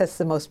 I guess that's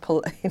the most,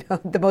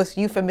 the most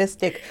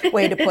euphemistic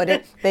way to put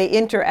it. They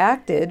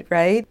interacted,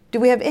 right? Do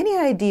we have any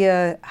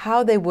idea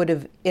how they would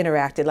have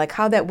interacted, like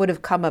how that would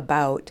have come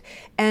about?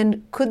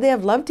 And could they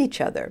have loved each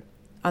other?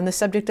 On the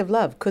subject of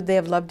love, could they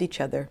have loved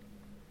each other?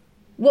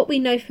 What we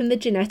know from the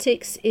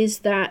genetics is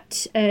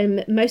that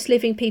most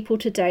living people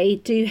today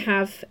do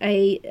have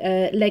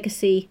a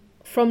legacy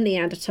from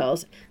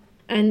Neanderthals.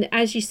 And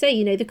as you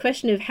say, the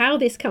question of how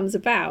this comes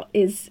about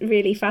is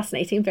really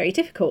fascinating and very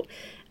difficult.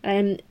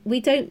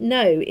 We don't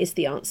know is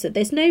the answer.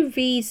 There's no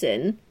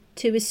reason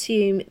to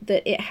assume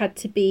that it had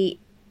to be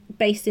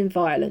based in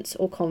violence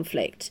or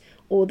conflict,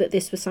 or that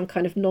this was some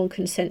kind of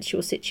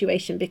non-consensual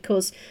situation,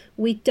 because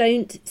we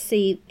don't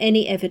see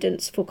any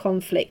evidence for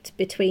conflict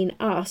between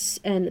us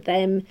and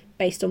them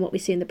based on what we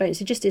see in the bones.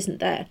 It just isn't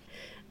there.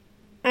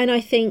 And I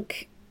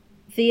think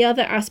the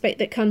other aspect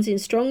that comes in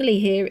strongly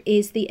here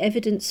is the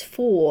evidence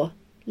for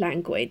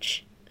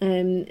language.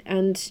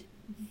 And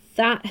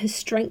that has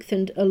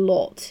strengthened a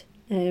lot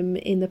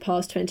in the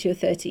past 20 or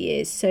 30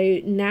 years. So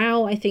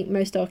now I think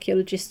most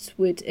archaeologists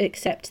would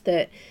accept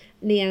that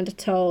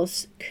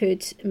Neanderthals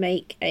could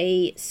make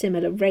a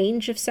similar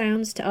range of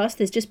sounds to us.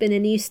 There's just been a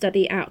new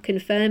study out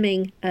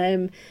confirming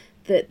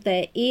that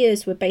their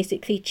ears were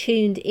basically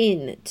tuned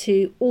in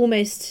to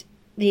almost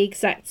the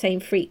exact same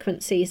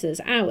frequencies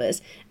as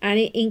ours, and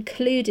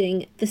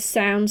including the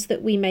sounds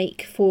that we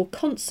make for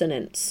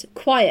consonants,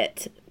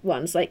 quiet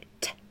ones like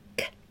t,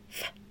 k,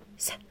 f,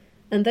 s.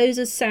 And those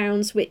are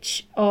sounds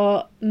which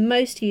are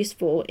most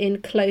useful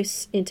in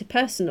close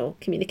interpersonal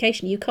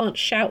communication. You can't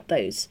shout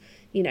those,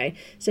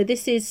 So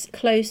this is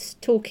close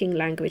talking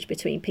language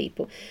between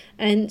people.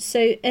 And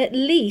so at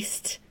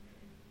least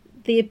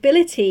the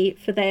ability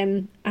for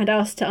them and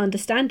us to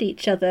understand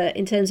each other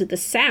in terms of the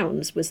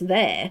sounds was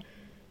there.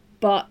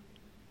 But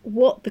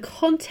what the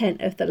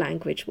content of the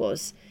language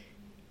was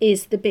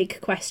is the big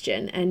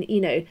question. And,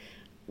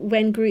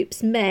 when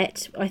groups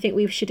met, I think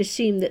we should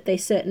assume that they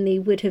certainly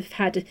would have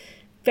had a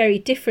very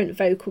different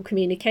vocal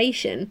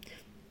communication.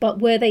 But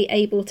were they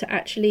able to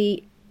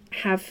actually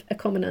have a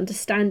common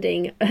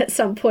understanding at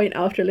some point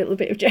after a little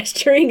bit of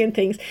gesturing and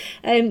things?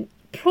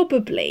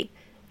 Probably.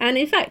 And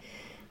in fact,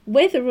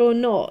 whether or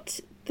not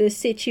the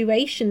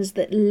situations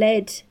that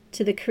led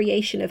to the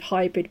creation of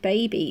hybrid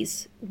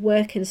babies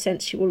were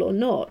consensual or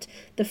not,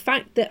 the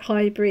fact that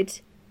hybrid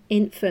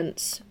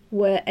infants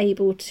were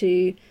able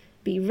to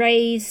be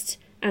raised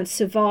and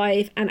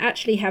survive and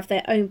actually have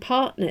their own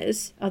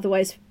partners,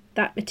 otherwise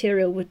that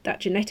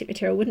genetic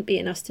material wouldn't be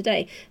in us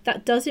today,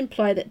 that does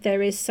imply that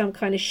there is some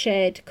kind of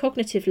shared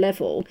cognitive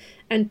level,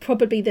 and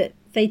probably that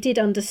they did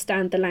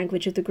understand the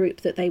language of the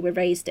group that they were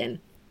raised in.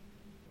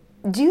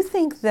 Do you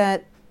think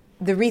that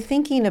the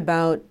rethinking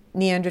about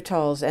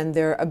Neanderthals and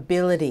their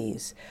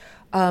abilities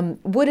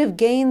would have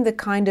gained the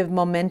kind of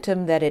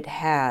momentum that it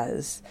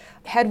has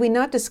had we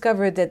not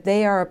discovered that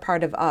they are a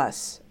part of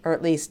us, or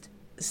at least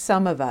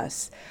some of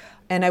us?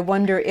 And I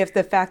wonder if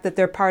the fact that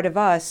they're part of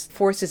us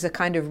forces a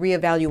kind of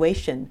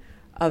reevaluation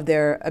of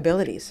their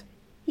abilities.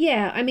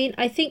 Yeah,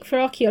 I think for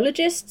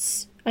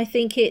archaeologists, I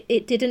think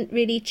it didn't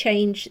really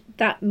change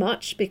that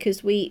much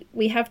because we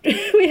have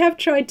we have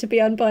tried to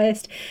be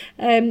unbiased.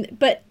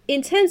 But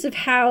in terms of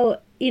how,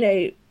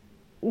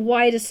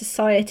 wider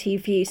society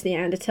views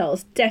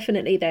Neanderthals,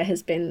 definitely there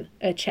has been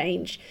a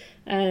change.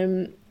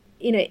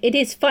 It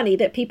is funny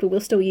that people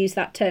will still use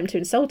that term to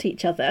insult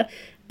each other,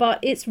 but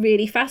it's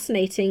really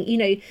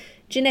fascinating.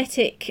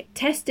 Genetic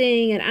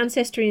testing and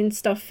ancestry and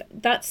stuff,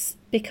 that's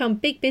become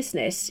big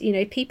business.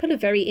 People are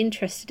very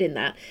interested in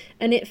that.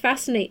 And it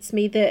fascinates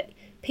me that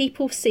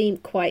people seem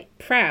quite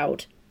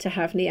proud to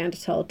have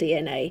Neanderthal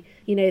DNA.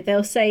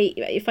 They'll say,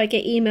 if I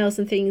get emails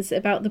and things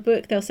about the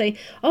book, they'll say,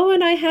 oh,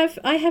 and I have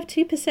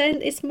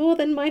 2%, it's more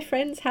than my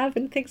friends have,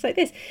 and things like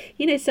this.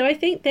 So I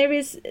think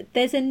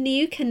there's a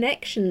new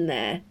connection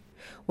there.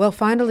 Well,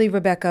 finally,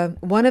 Rebecca,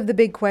 one of the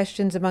big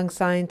questions among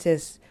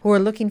scientists who are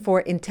looking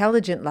for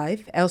intelligent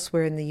life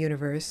elsewhere in the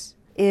universe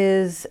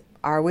is,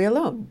 are we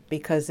alone?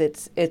 Because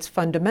it's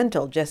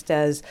fundamental, just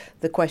as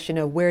the question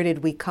of where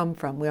did we come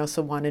from. We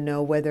also want to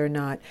know whether or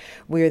not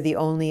we're the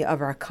only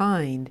of our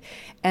kind.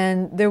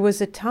 And there was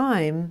a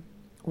time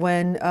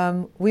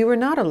when we were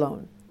not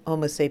alone,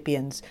 Homo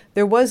sapiens.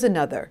 There was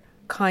another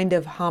kind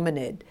of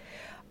hominid.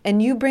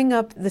 And you bring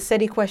up the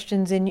SETI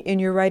questions in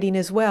your writing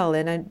as well.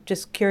 And I'm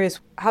just curious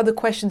how the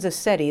questions of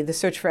SETI, the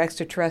search for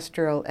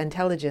extraterrestrial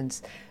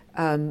intelligence,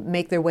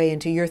 make their way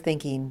into your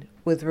thinking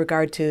with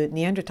regard to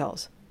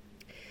Neanderthals.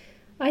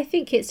 I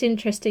think it's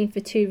interesting for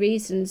two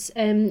reasons.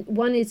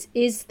 One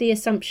is the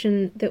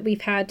assumption that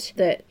we've had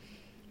that,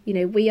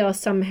 we are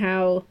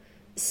somehow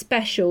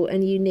special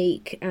and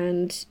unique,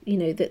 and,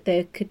 that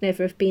there could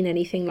never have been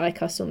anything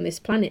like us on this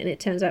planet. And it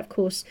turns out, of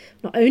course,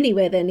 not only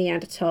were there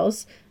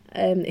Neanderthals,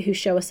 who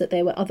show us that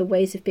there were other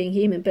ways of being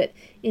human, but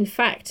in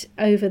fact,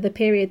 over the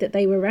period that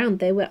they were around,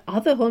 there were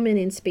other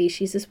hominin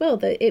species as well.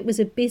 That it was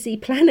a busy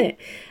planet,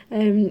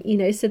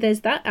 so there's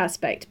that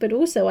aspect. But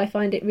also, I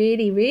find it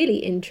really, really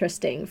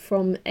interesting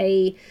from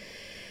a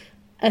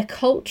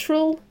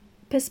cultural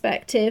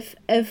perspective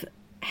of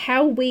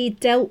how we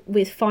dealt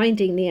with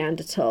finding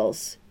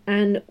Neanderthals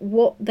and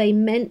what they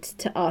meant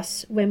to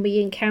us when we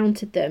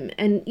encountered them.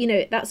 And,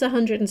 that's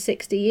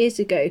 160 years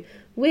ago.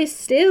 We're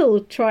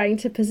still trying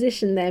to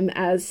position them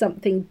as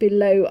something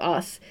below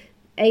us,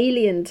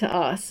 alien to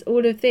us,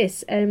 all of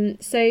this.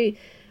 So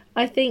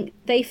I think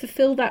they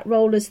fulfill that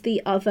role as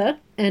the other.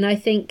 And I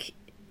think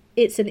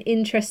it's an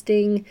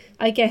interesting,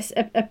 I guess,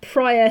 a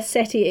prior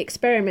SETI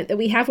experiment that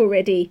we have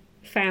already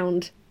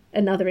found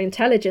another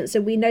intelligence,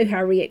 and we know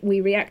how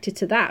we reacted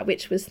to that,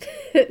 which was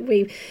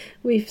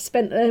we've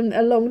spent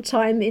a long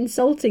time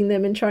insulting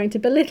them and trying to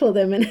belittle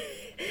them and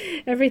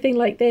everything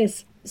like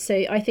this. So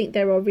I think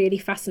there are really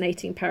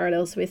fascinating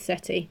parallels with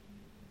SETI.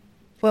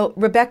 Well,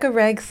 Rebecca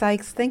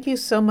Ragg-Sykes, thank you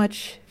so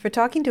much for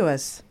talking to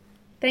us.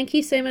 Thank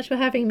you so much for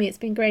having me. It's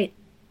been great.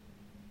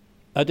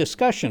 a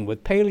discussion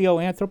with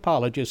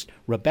paleoanthropologist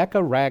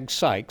Rebecca Ragg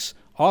Sykes,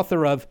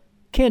 author of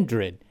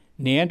Kindred,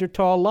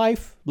 Neanderthal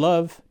Life,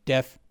 Love,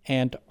 Death,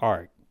 and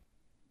Art.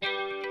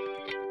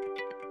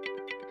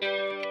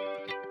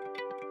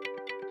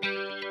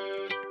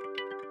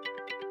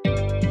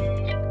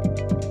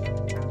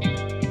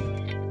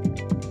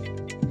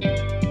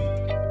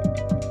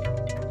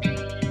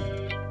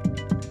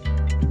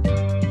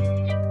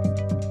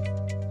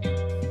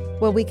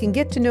 Well, we can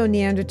get to know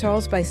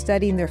Neanderthals by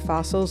studying their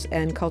fossils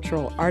and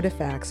cultural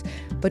artifacts,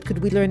 but could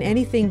we learn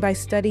anything by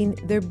studying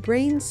their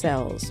brain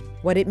cells?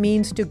 What it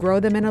means to grow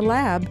them in a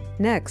lab,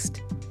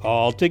 next.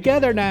 All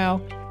together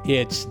now,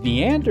 it's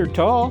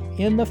Neanderthal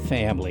in the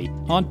Family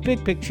on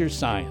Big Picture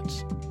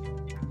Science.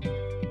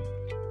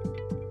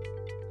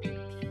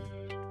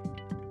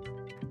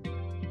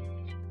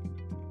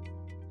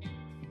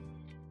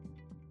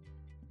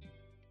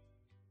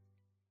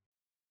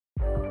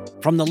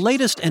 From the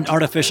latest in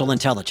artificial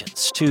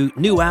intelligence to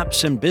new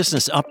apps and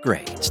business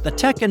upgrades, the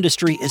tech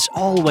industry is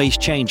always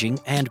changing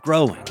and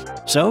growing.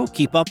 So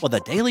keep up with the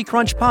Daily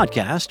Crunch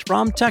podcast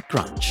from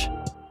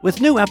TechCrunch.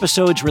 With new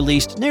episodes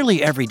released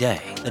nearly every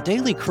day, the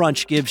Daily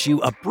Crunch gives you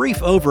a brief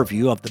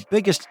overview of the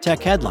biggest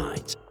tech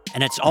headlines,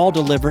 and it's all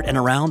delivered in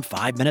around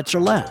 5 minutes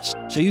or less,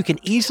 so you can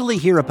easily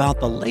hear about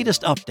the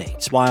latest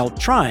updates while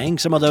trying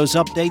some of those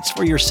updates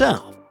for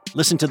yourself.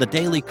 Listen to the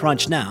Daily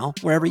Crunch now,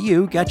 wherever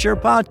you get your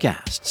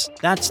podcasts.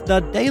 That's the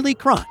Daily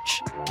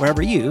Crunch,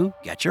 wherever you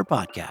get your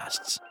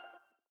podcasts.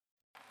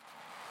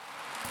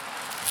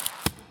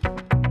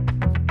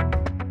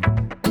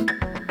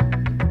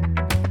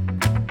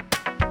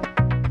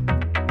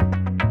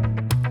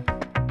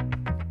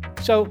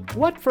 So,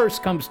 what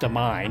first comes to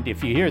mind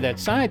if you hear that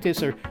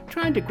scientists are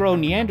trying to grow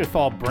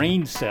Neanderthal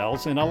brain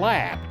cells in a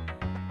lab?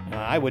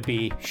 I would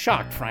be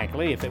shocked,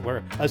 frankly, if it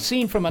were a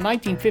scene from a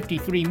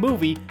 1953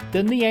 movie,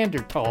 The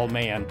Neanderthal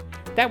Man.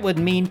 That would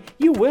mean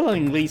you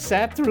willingly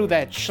sat through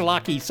that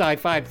schlocky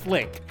sci-fi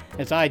flick,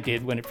 as I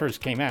did when it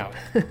first came out.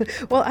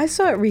 Well, I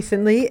saw it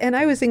recently, and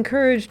I was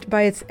encouraged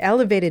by its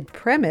elevated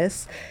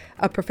premise.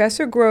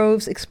 Professor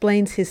Groves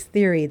explains his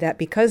theory that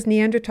because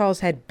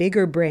Neanderthals had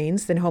bigger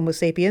brains than Homo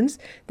sapiens,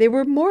 they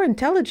were more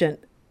intelligent.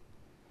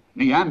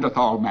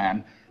 Neanderthal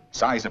man,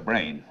 size of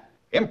brain.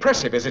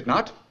 Impressive, is it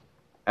not?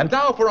 And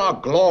thou for our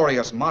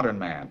glorious modern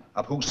man,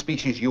 of whose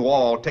species you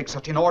all take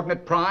such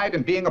inordinate pride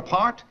in being a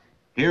part.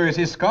 Here is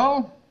his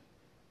skull,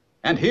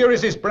 and here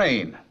is his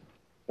brain.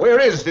 Where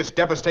is this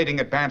devastating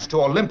advance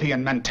to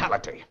Olympian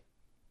mentality?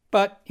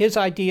 But his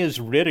idea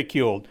is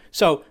ridiculed.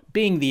 So,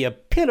 being the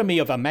epitome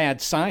of a mad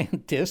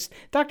scientist,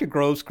 Dr.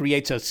 Groves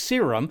creates a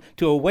serum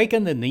to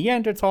awaken the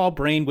Neanderthal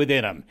brain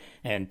within him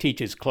and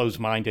teaches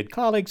close-minded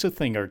colleagues a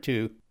thing or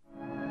two.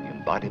 The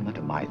embodiment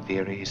of my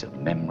theories of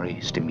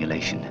memory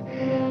stimulation.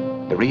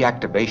 The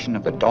reactivation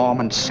of the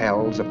dormant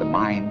cells of the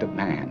mind of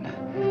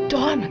man.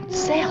 Dormant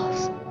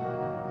cells?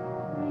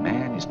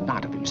 Man is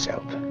not of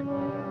himself.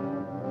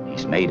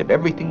 He's made of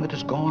everything that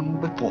has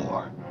gone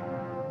before.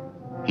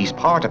 He's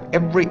part of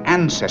every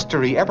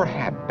ancestor he ever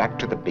had back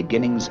to the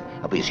beginnings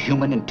of his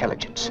human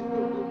intelligence.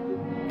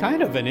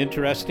 Kind of an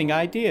interesting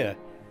idea.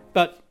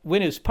 But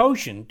when his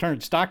potion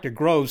turns Dr.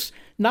 Groves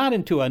not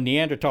into a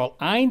Neanderthal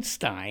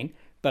Einstein,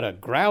 but a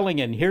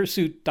growling and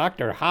hirsute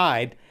Dr.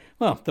 Hyde,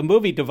 well, the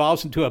movie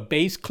devolves into a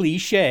base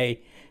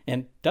cliche,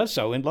 and does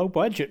so in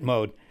low-budget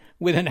mode,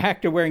 with an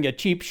actor wearing a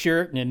cheap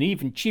shirt and an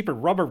even cheaper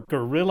rubber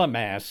gorilla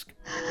mask.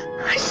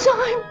 I saw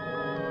him.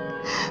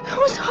 It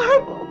was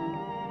horrible.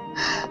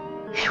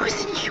 He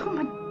was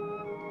inhuman.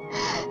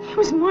 He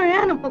was more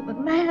animal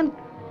than man.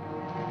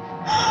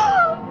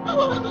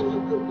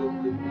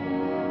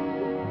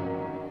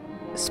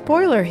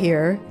 Spoiler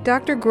here,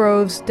 Dr.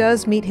 Groves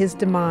does meet his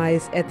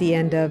demise at the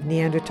end of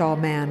Neanderthal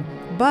Man.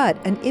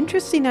 But an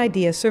interesting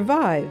idea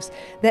survives,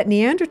 that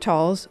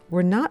Neanderthals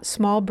were not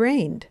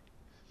small-brained.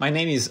 My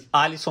name is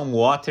Alison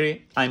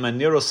Watry. I'm a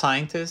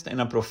neuroscientist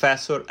and a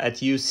professor at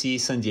UC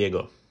San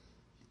Diego.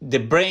 The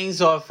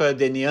brains of the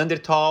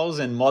Neanderthals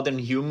and modern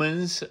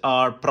humans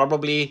are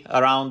probably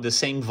around the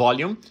same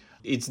volume.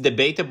 It's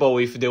debatable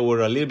if they were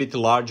a little bit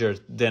larger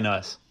than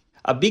us.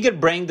 A bigger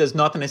brain does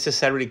not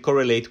necessarily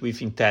correlate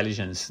with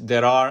intelligence.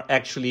 There are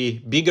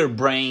actually bigger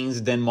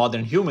brains than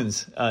modern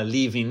humans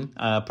living.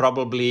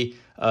 Probably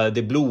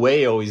the blue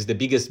whale is the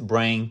biggest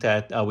brain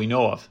that we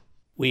know of.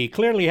 We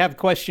clearly have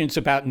questions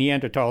about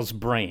Neanderthals'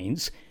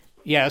 brains.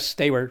 Yes,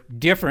 they were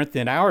different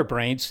than our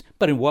brains,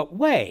 but in what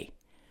way?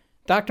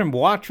 Dr.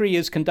 Mwatri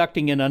is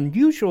conducting an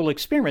unusual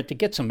experiment to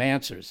get some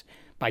answers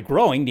by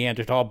growing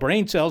Neanderthal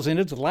brain cells in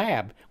his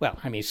lab. Well,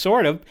 I mean,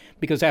 sort of,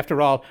 because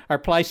after all, our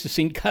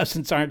Pleistocene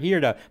cousins aren't here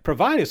to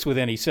provide us with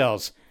any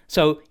cells.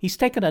 So he's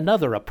taken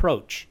another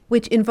approach,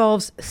 which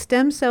involves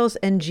stem cells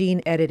and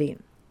gene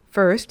editing.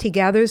 First, he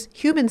gathers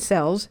human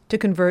cells to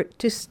convert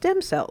to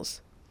stem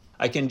cells.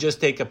 I can just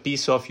take a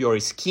piece of your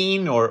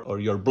skin or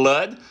your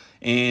blood,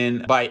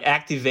 and by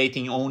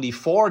activating only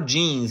 4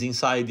 genes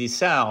inside these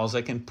cells,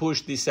 I can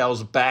push these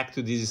cells back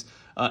to this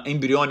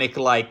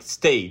embryonic-like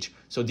stage.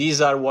 So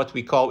these are what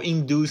we call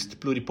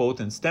induced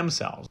pluripotent stem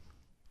cells.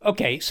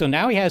 Okay, so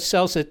now he has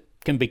cells that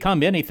can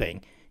become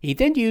anything. He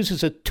then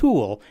uses a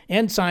tool,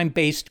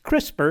 enzyme-based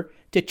CRISPR,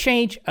 to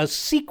change a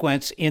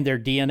sequence in their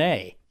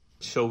DNA.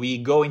 So we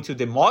go into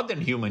the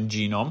modern human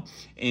genome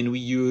and we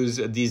use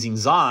these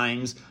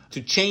enzymes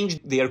to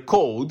change their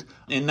code.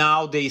 And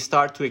now they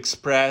start to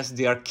express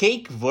the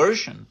archaic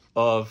version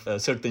of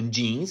certain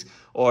genes,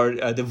 or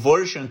the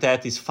version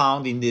that is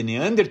found in the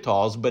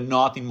Neanderthals, but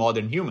not in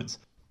modern humans.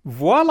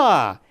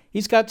 Voila!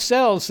 He's got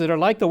cells that are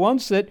like the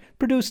ones that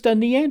produced a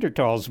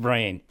Neanderthal's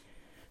brain.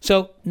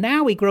 So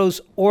now he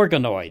grows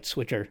organoids,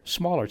 which are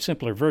smaller,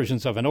 simpler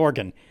versions of an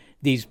organ.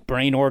 These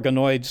brain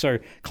organoids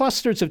are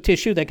clusters of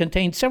tissue that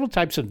contain several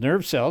types of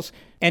nerve cells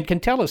and can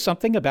tell us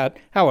something about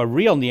how a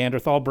real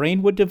Neanderthal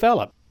brain would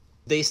develop.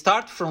 They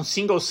start from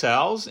single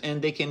cells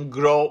and they can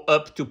grow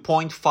up to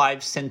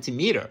 0.5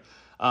 centimeter.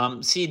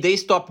 They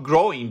stop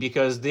growing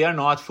because they are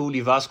not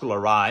fully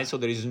vascularized, so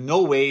there is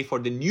no way for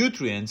the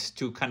nutrients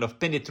to kind of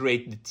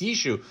penetrate the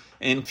tissue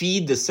and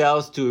feed the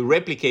cells to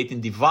replicate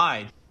and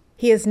divide.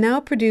 He has now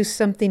produced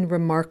something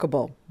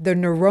remarkable, the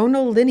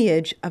neuronal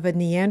lineage of a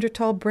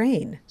Neanderthal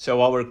brain.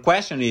 So our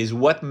question is,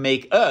 what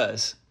makes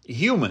us,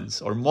 humans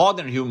or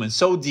modern humans,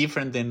 so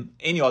different than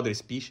any other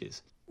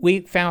species? We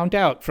found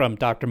out from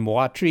Dr.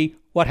 Moatri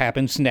what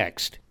happens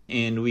next.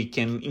 And we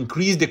can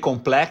increase the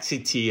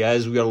complexity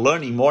as we are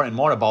learning more and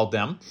more about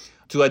them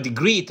to a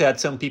degree that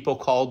some people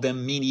call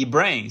them mini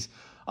brains.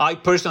 I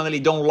personally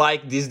don't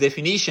like this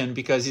definition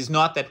because it's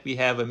not that we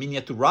have a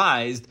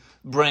miniaturized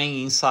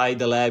brain inside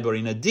the lab or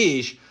in a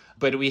dish,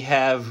 but we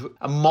have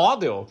a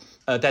model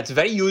that's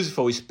very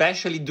useful,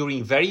 especially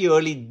during very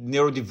early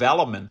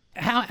neurodevelopment.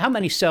 How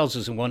many cells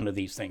is in one of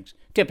these things,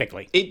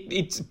 typically?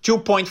 It's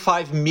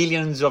 2.5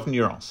 millions of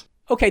neurons.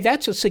 Okay,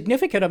 that's a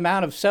significant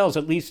amount of cells,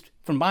 at least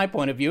from my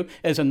point of view,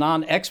 as a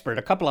non-expert.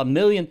 A couple of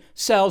million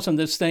cells in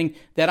this thing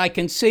that I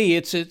can see.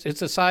 It's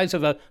the size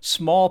of a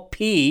small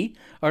pea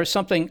or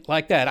something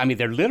like that. I mean,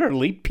 they're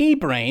literally pea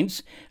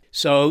brains.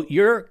 So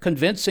you're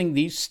convincing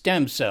these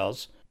stem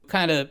cells,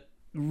 kind of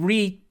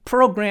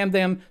reprogram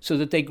them so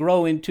that they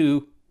grow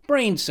into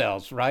brain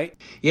cells, right?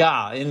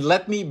 Yeah, and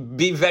let me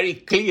be very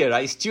clear.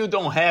 I still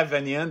don't have a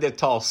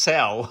Neanderthal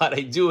cell. What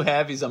I do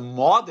have is a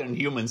modern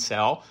human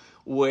cell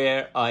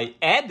where I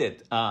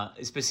added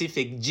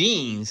specific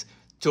genes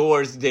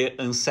towards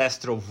the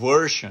ancestral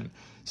version.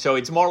 So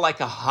it's more like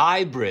a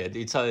hybrid.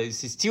 It's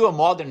still a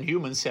modern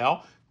human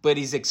cell, but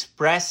is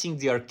expressing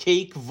the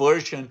archaic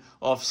version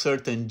of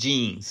certain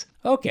genes.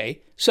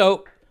 Okay,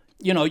 so,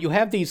 you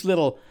have these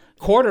little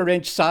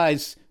quarter-inch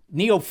size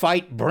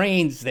neophyte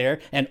brains there,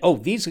 and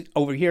these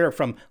over here are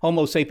from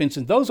Homo sapiens,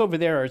 and those over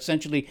there are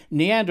essentially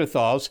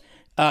Neanderthals.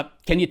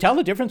 Can you tell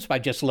the difference by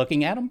just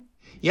looking at them?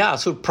 Yeah,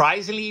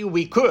 surprisingly,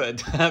 we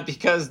could,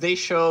 because they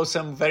show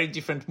some very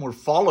different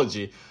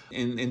morphology.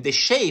 And the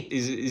shape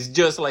is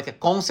just like a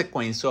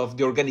consequence of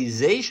the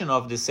organization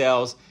of the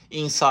cells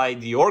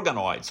inside the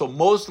organoid. So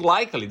most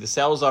likely, the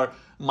cells are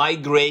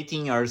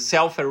migrating or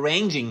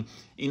self-arranging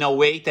in a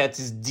way that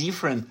is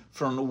different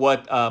from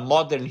what a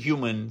modern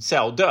human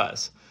cell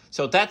does.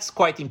 So that's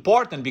quite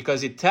important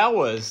because it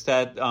tells us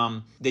that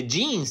the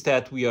genes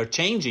that we are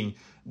changing,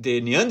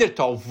 the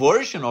Neanderthal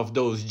version of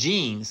those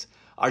genes,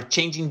 are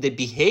changing the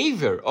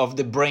behavior of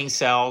the brain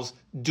cells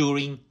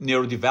during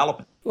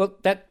neurodevelopment. Well,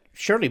 that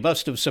surely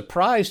must have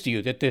surprised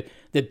you that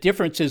the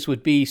differences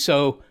would be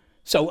so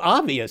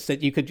obvious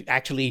that you could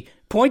actually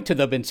point to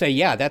them and say,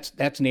 yeah,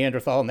 that's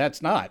Neanderthal and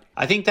that's not.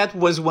 I think that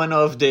was one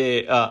of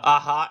the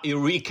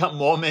eureka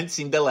moments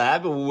in the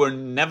lab. We were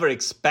never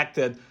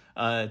expected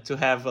to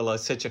have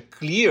such a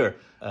clear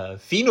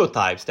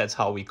phenotypes, that's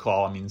how we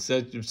call,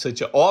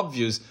 such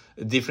obvious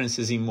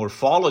differences in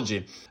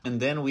morphology. And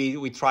then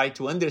we try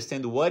to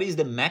understand what is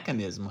the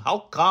mechanism, how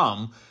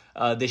come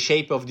the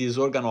shape of these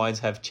organoids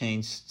have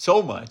changed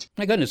so much.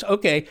 My goodness,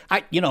 okay,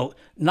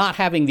 not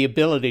having the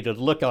ability to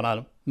look on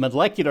a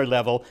molecular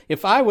level,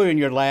 if I were in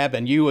your lab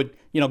and you had,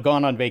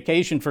 gone on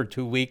vacation for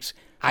 2 weeks,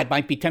 I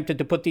might be tempted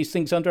to put these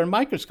things under a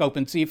microscope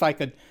and see if I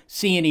could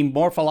see any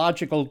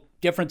morphological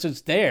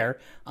differences there.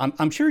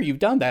 I'm sure you've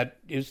done that.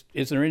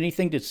 Is there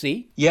anything to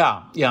see?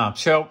 Yeah.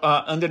 So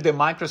under the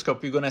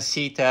microscope, you're going to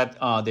see that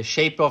the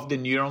shape of the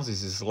neurons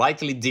is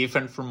slightly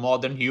different from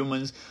modern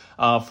humans.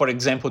 For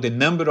example, the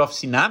number of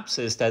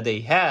synapses that they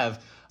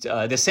have,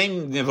 the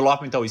same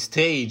developmental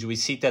stage, we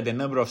see that the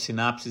number of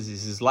synapses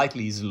is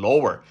slightly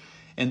lower.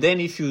 And then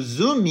if you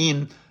zoom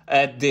in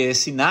at the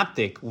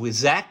synaptic,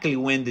 exactly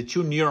when the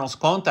two neurons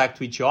contact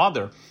with each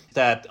other,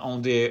 that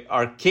on the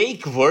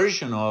archaic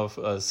version of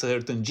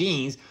certain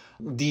genes,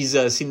 these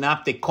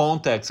synaptic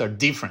contacts are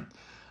different.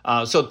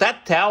 So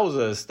that tells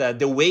us that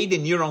the way the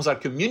neurons are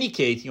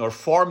communicating or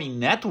forming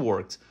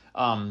networks,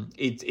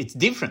 it's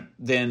different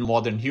than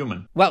modern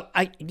human. Well,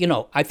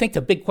 I think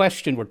the big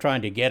question we're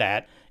trying to get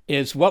at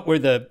is what were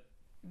the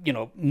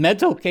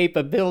mental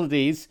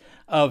capabilities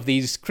of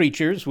these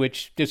creatures,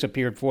 which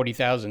disappeared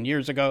 40,000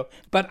 years ago.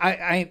 But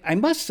I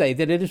must say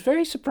that it is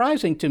very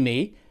surprising to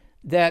me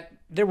that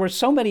there were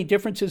so many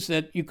differences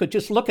that you could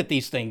just look at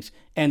these things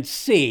and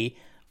see.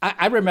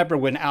 I remember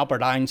when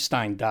Albert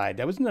Einstein died.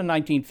 That was in the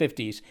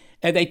 1950s.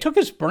 And they took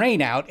his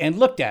brain out and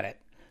looked at it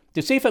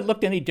to see if it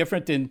looked any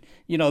different than,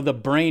 the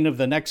brain of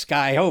the next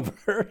guy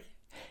over.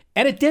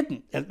 And it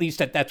didn't. At least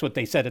that's what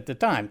they said at the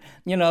time.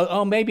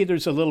 Maybe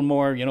there's a little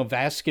more,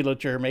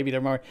 vasculature. Maybe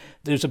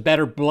there's a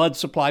better blood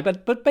supply.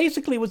 But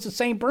basically it was the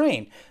same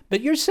brain.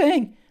 But you're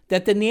saying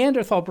that the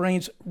Neanderthal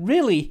brains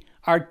really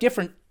are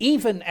different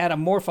even at a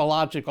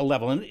morphological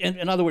level.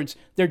 In other words,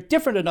 they're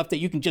different enough that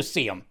you can just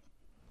see them.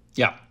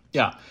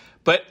 Yeah.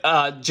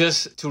 But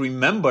just to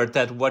remember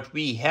that what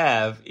we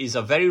have is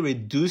a very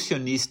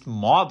reductionist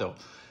model.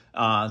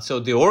 So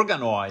the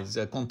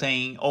organoids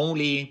contain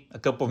only a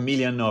couple of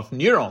million of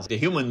neurons. The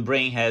human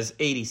brain has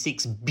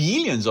 86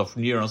 billions of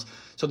neurons.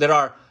 So there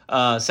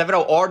are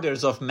several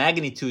orders of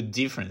magnitude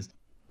difference.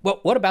 Well,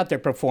 what about their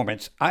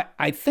performance?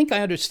 I think I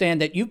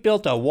understand that you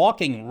built a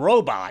walking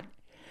robot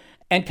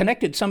and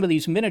connected some of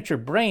these miniature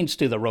brains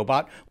to the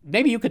robot.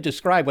 Maybe you could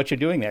describe what you're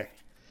doing there.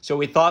 So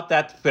we thought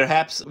that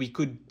perhaps we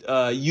could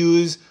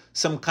use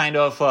some kind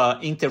of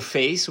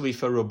interface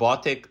with a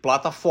robotic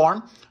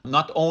platform,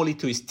 not only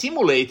to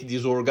stimulate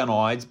these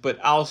organoids, but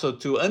also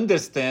to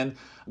understand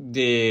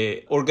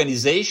the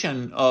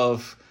organization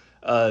of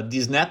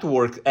these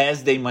networks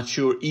as they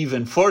mature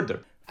even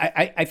further.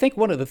 I think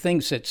one of the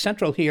things that's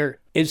central here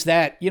is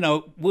that,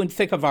 we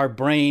think of our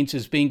brains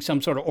as being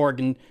some sort of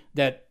organ,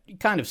 that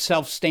kind of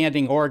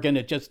self-standing organ.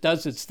 It just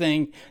does its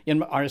thing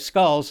in our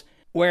skulls.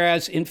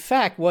 Whereas, in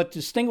fact, what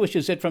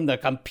distinguishes it from the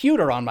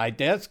computer on my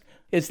desk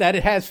is that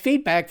it has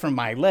feedback from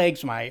my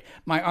legs, my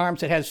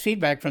arms. It has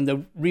feedback from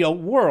the real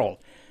world.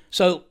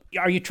 So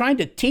are you trying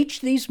to teach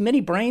these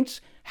mini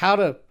brains how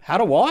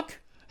to walk?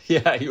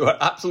 Yeah, you are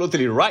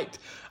absolutely right.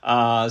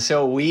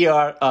 So we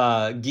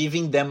are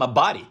giving them a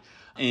body.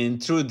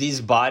 And through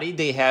this body,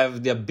 they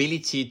have the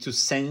ability to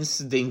sense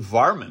the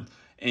environment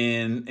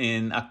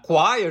and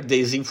acquire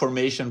this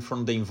information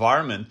from the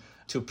environment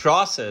to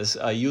process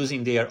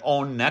using their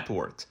own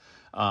networks.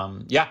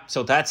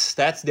 So that's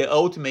the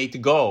ultimate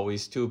goal,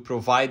 is to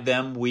provide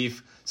them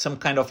with some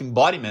kind of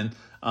embodiment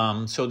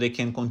so they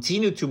can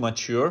continue to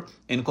mature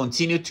and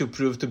continue to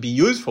prove to be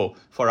useful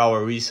for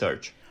our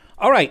research.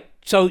 All right.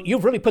 So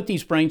you've really put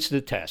these brains to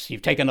the test.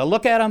 You've taken a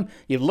look at them.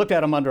 You've looked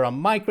at them under a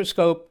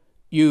microscope.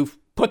 You've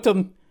put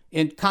them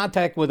in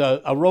contact with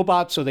a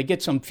robot so they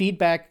get some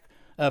feedback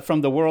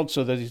from the world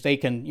so that they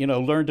can,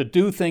 learn to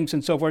do things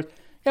and so forth.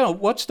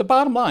 What's the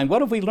bottom line?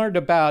 What have we learned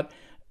about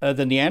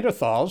the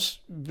Neanderthals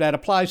that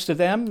applies to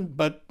them,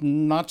 but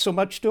not so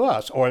much to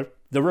us, or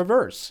the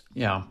reverse?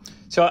 Yeah.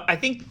 So I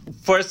think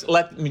first,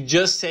 let me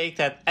just say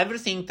that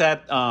everything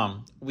that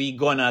we're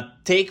gonna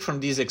take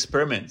from these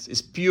experiments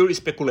is pure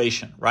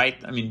speculation, right?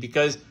 I mean,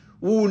 because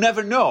we will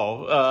never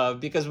know,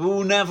 because we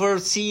will never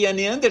see a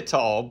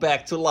Neanderthal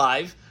back to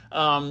life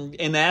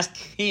and ask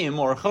him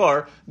or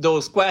her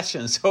those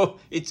questions. So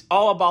it's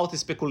all about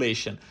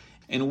speculation.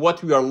 And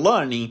what we are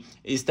learning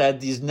is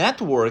that these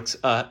networks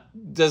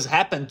does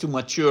happen to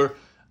mature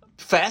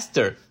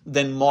faster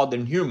than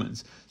modern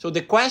humans. So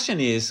the question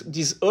is,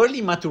 this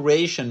early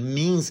maturation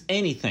means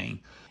anything?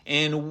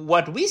 And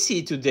what we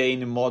see today in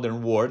the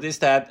modern world is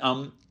that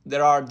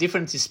there are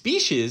different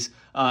species,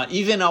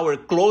 even our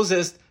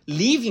closest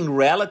living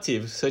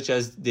relatives, such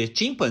as the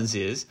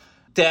chimpanzees,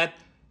 that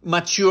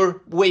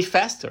mature way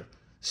faster.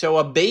 So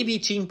a baby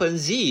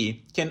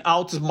chimpanzee can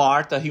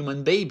outsmart a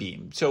human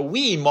baby. So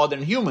we,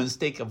 modern humans,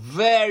 take a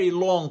very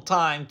long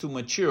time to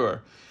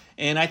mature.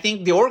 And I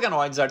think the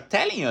organoids are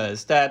telling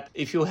us that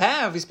if you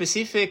have a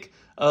specific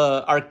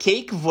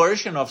archaic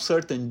version of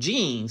certain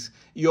genes,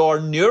 your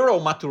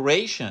neural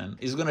maturation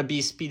is going to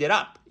be speeded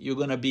up. You're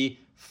going to be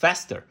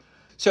faster.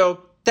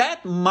 So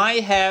that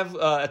might have,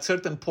 at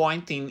certain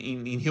point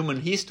in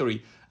human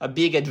history, a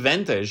big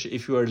advantage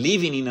if you are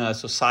living in a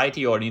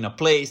society or in a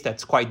place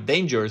that's quite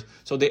dangerous.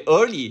 So the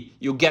earlier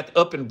you get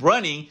up and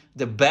running,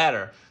 the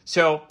better.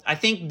 So I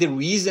think the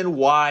reason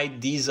why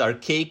these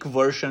archaic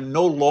versions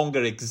no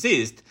longer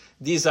exist,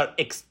 these are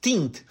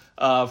extinct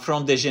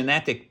from the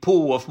genetic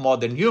pool of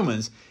modern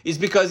humans, is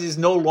because it's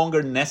no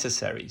longer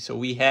necessary. So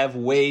we have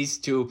ways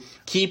to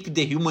keep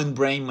the human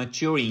brain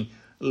maturing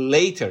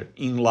later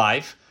in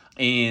life.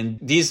 And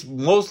these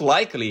most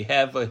likely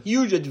have a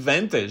huge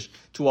advantage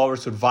to our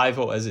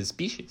survival as a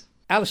species.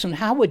 Alison,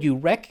 how would you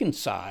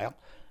reconcile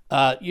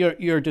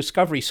your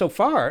discovery so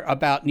far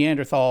about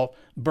Neanderthal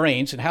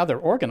brains and how they're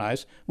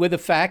organized with the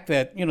fact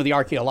that, the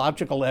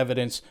archaeological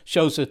evidence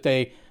shows that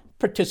they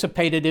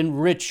participated in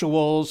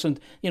rituals and,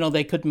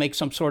 they could make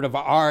some sort of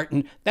art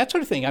and that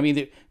sort of thing? I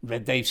mean,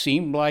 they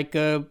seem like,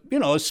 a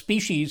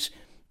species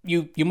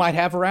you might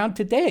have around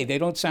today. They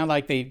don't sound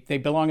like they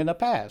belong in the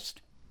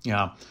past.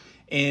 Yeah.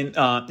 And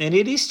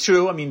it is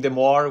true. I mean, the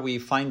more we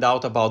find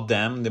out about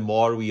them, the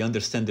more we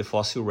understand the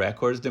fossil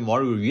records, the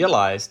more we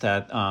realize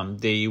that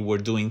they were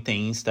doing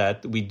things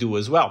that we do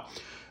as well.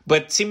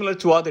 But similar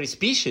to other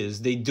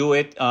species, they do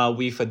it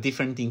with a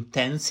different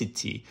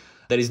intensity.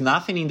 There is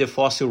nothing in the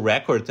fossil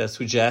record that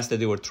suggests that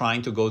they were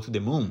trying to go to the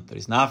moon. There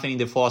is nothing in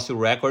the fossil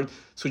record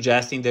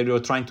suggesting that they were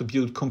trying to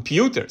build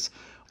computers.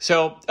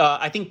 So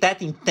I think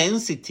that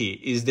intensity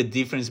is the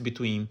difference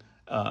between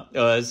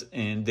us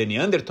and the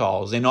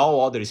Neanderthals and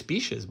all other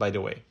species, by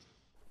the way.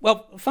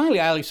 Well, finally,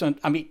 Alison,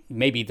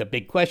 maybe the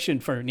big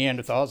question for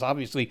Neanderthals,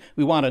 obviously,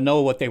 we want to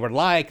know what they were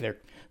like,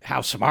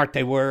 how smart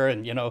they were,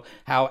 and,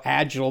 how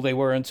agile they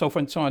were, and so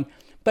forth and so on.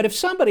 But if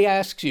somebody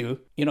asks you,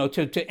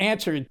 to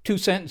answer in 2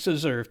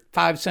 sentences or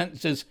 5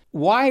 sentences,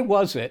 why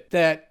was it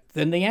that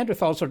the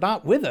Neanderthals are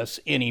not with us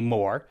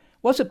anymore?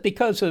 Was it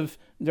because of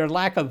their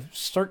lack of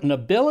certain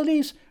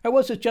abilities, or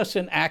was it just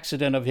an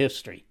accident of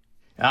history?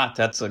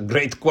 That's a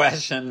great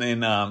question,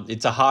 and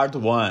it's a hard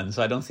one,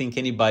 so I don't think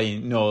anybody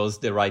knows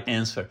the right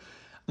answer.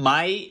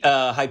 My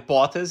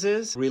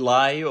hypothesis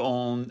rely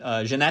on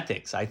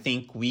genetics. I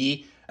think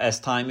we, as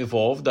time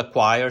evolved,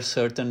 acquire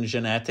certain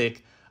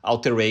genetic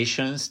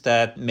alterations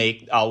that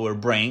make our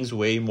brains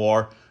way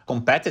more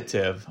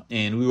competitive,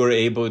 and we were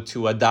able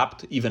to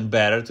adapt even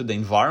better to the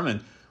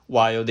environment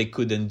while they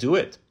couldn't do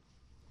it.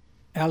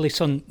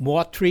 Alison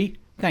Moitry,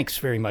 thanks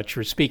very much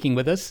for speaking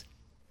with us.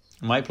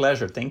 My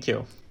pleasure. Thank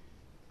you.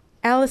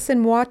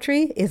 Alison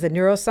Moitry is a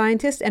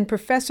neuroscientist and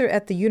professor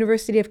at the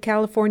University of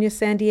California,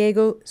 San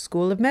Diego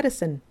School of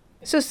Medicine.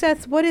 So,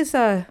 Seth,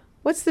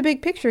 what's the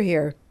big picture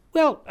here?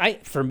 Well,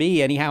 for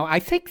me, anyhow, I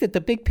think that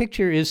the big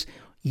picture is,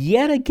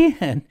 yet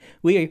again,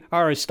 we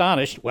are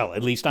astonished, well,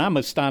 at least I'm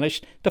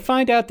astonished, to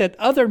find out that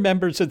other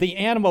members of the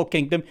animal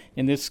kingdom,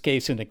 in this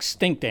case an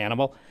extinct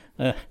animal,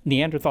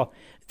 Neanderthal,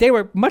 they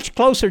were much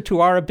closer to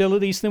our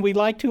abilities than we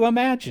like to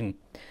imagine.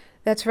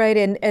 That's right,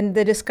 and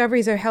the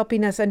discoveries are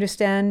helping us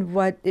understand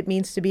what it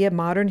means to be a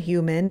modern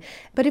human.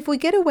 But if we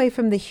get away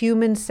from the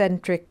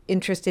human-centric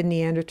interest in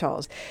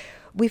Neanderthals,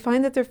 we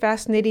find that they're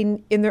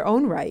fascinating in their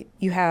own right.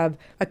 You have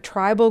a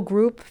tribal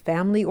group,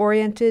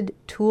 family-oriented,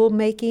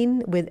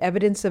 tool-making, with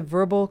evidence of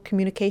verbal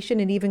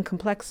communication and even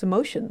complex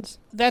emotions.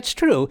 That's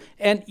true.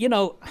 And,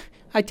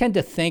 I tend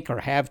to think, or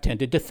have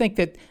tended to think,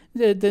 that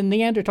the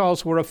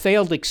Neanderthals were a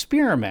failed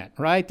experiment,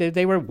 right?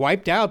 They were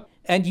wiped out,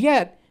 and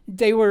yet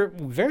they were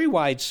very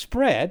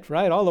widespread,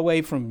 right, all the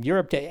way from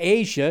Europe to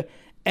Asia,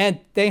 and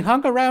they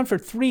hung around for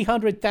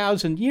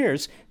 300,000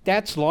 years.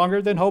 That's longer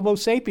than Homo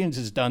sapiens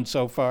has done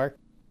so far.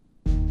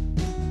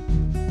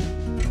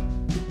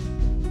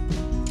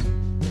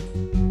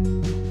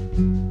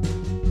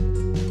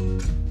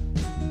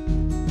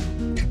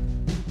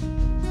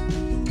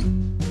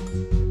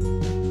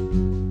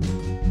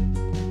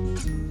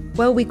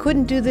 Well, we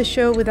couldn't do this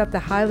show without the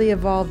highly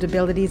evolved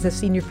abilities of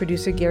senior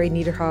producer Gary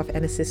Niederhoff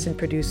and assistant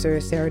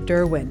producer Sarah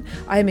Derwin.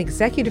 I am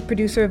executive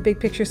producer of Big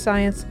Picture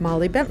Science,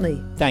 Molly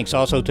Bentley. Thanks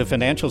also to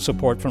financial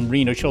support from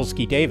Rena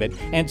Shulsky-David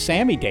and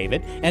Sammy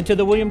David, and to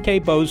the William K.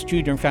 Bowes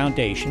Jr.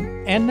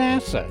 Foundation and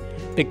NASA.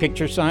 Big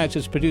Picture Science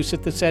is produced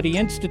at the SETI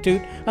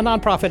Institute, a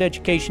nonprofit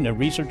education and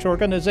research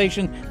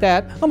organization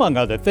that, among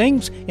other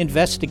things,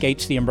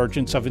 investigates the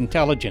emergence of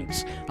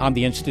intelligence. I'm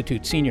the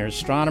Institute's senior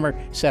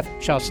astronomer, Seth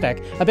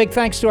Shostak. A big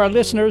thanks to our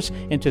listeners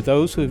and to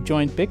those who have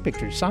joined Big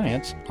Picture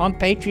Science on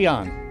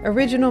Patreon.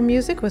 Original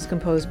music was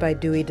composed by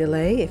Dewey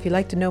DeLay. If you'd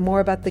like to know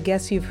more about the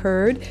guests you've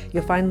heard,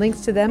 you'll find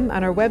links to them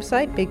on our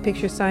website,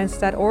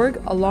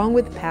 bigpicturescience.org, along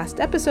with past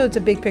episodes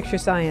of Big Picture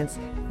Science.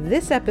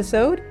 This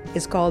episode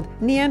is called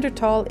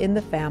Neanderthal in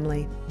the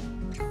Family.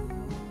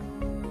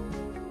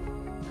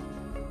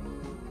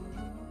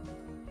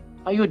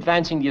 Are you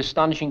advancing the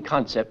astonishing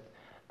concept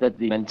that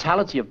the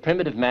mentality of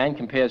primitive man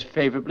compares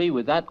favorably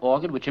with that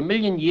organ which 1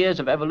 million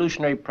years of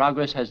evolutionary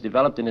progress has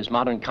developed in his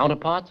modern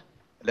counterpart?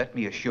 Let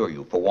me assure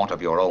you, for want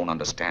of your own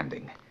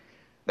understanding,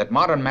 that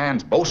modern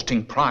man's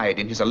boasting pride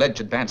in his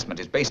alleged advancement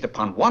is based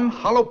upon one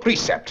hollow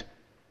precept,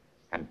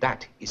 and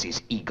that is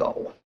his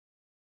ego.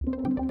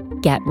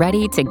 Get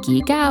ready to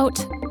geek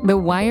out. The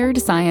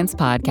Wired Science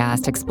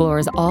Podcast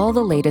explores all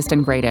the latest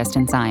and greatest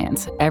in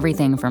science.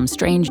 Everything from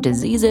strange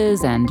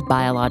diseases and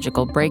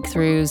biological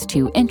breakthroughs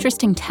to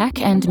interesting tech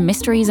and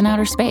mysteries in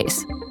outer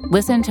space.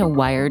 Listen to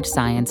Wired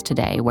Science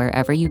today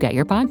wherever you get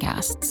your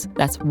podcasts.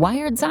 That's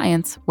Wired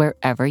Science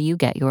wherever you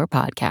get your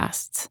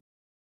podcasts.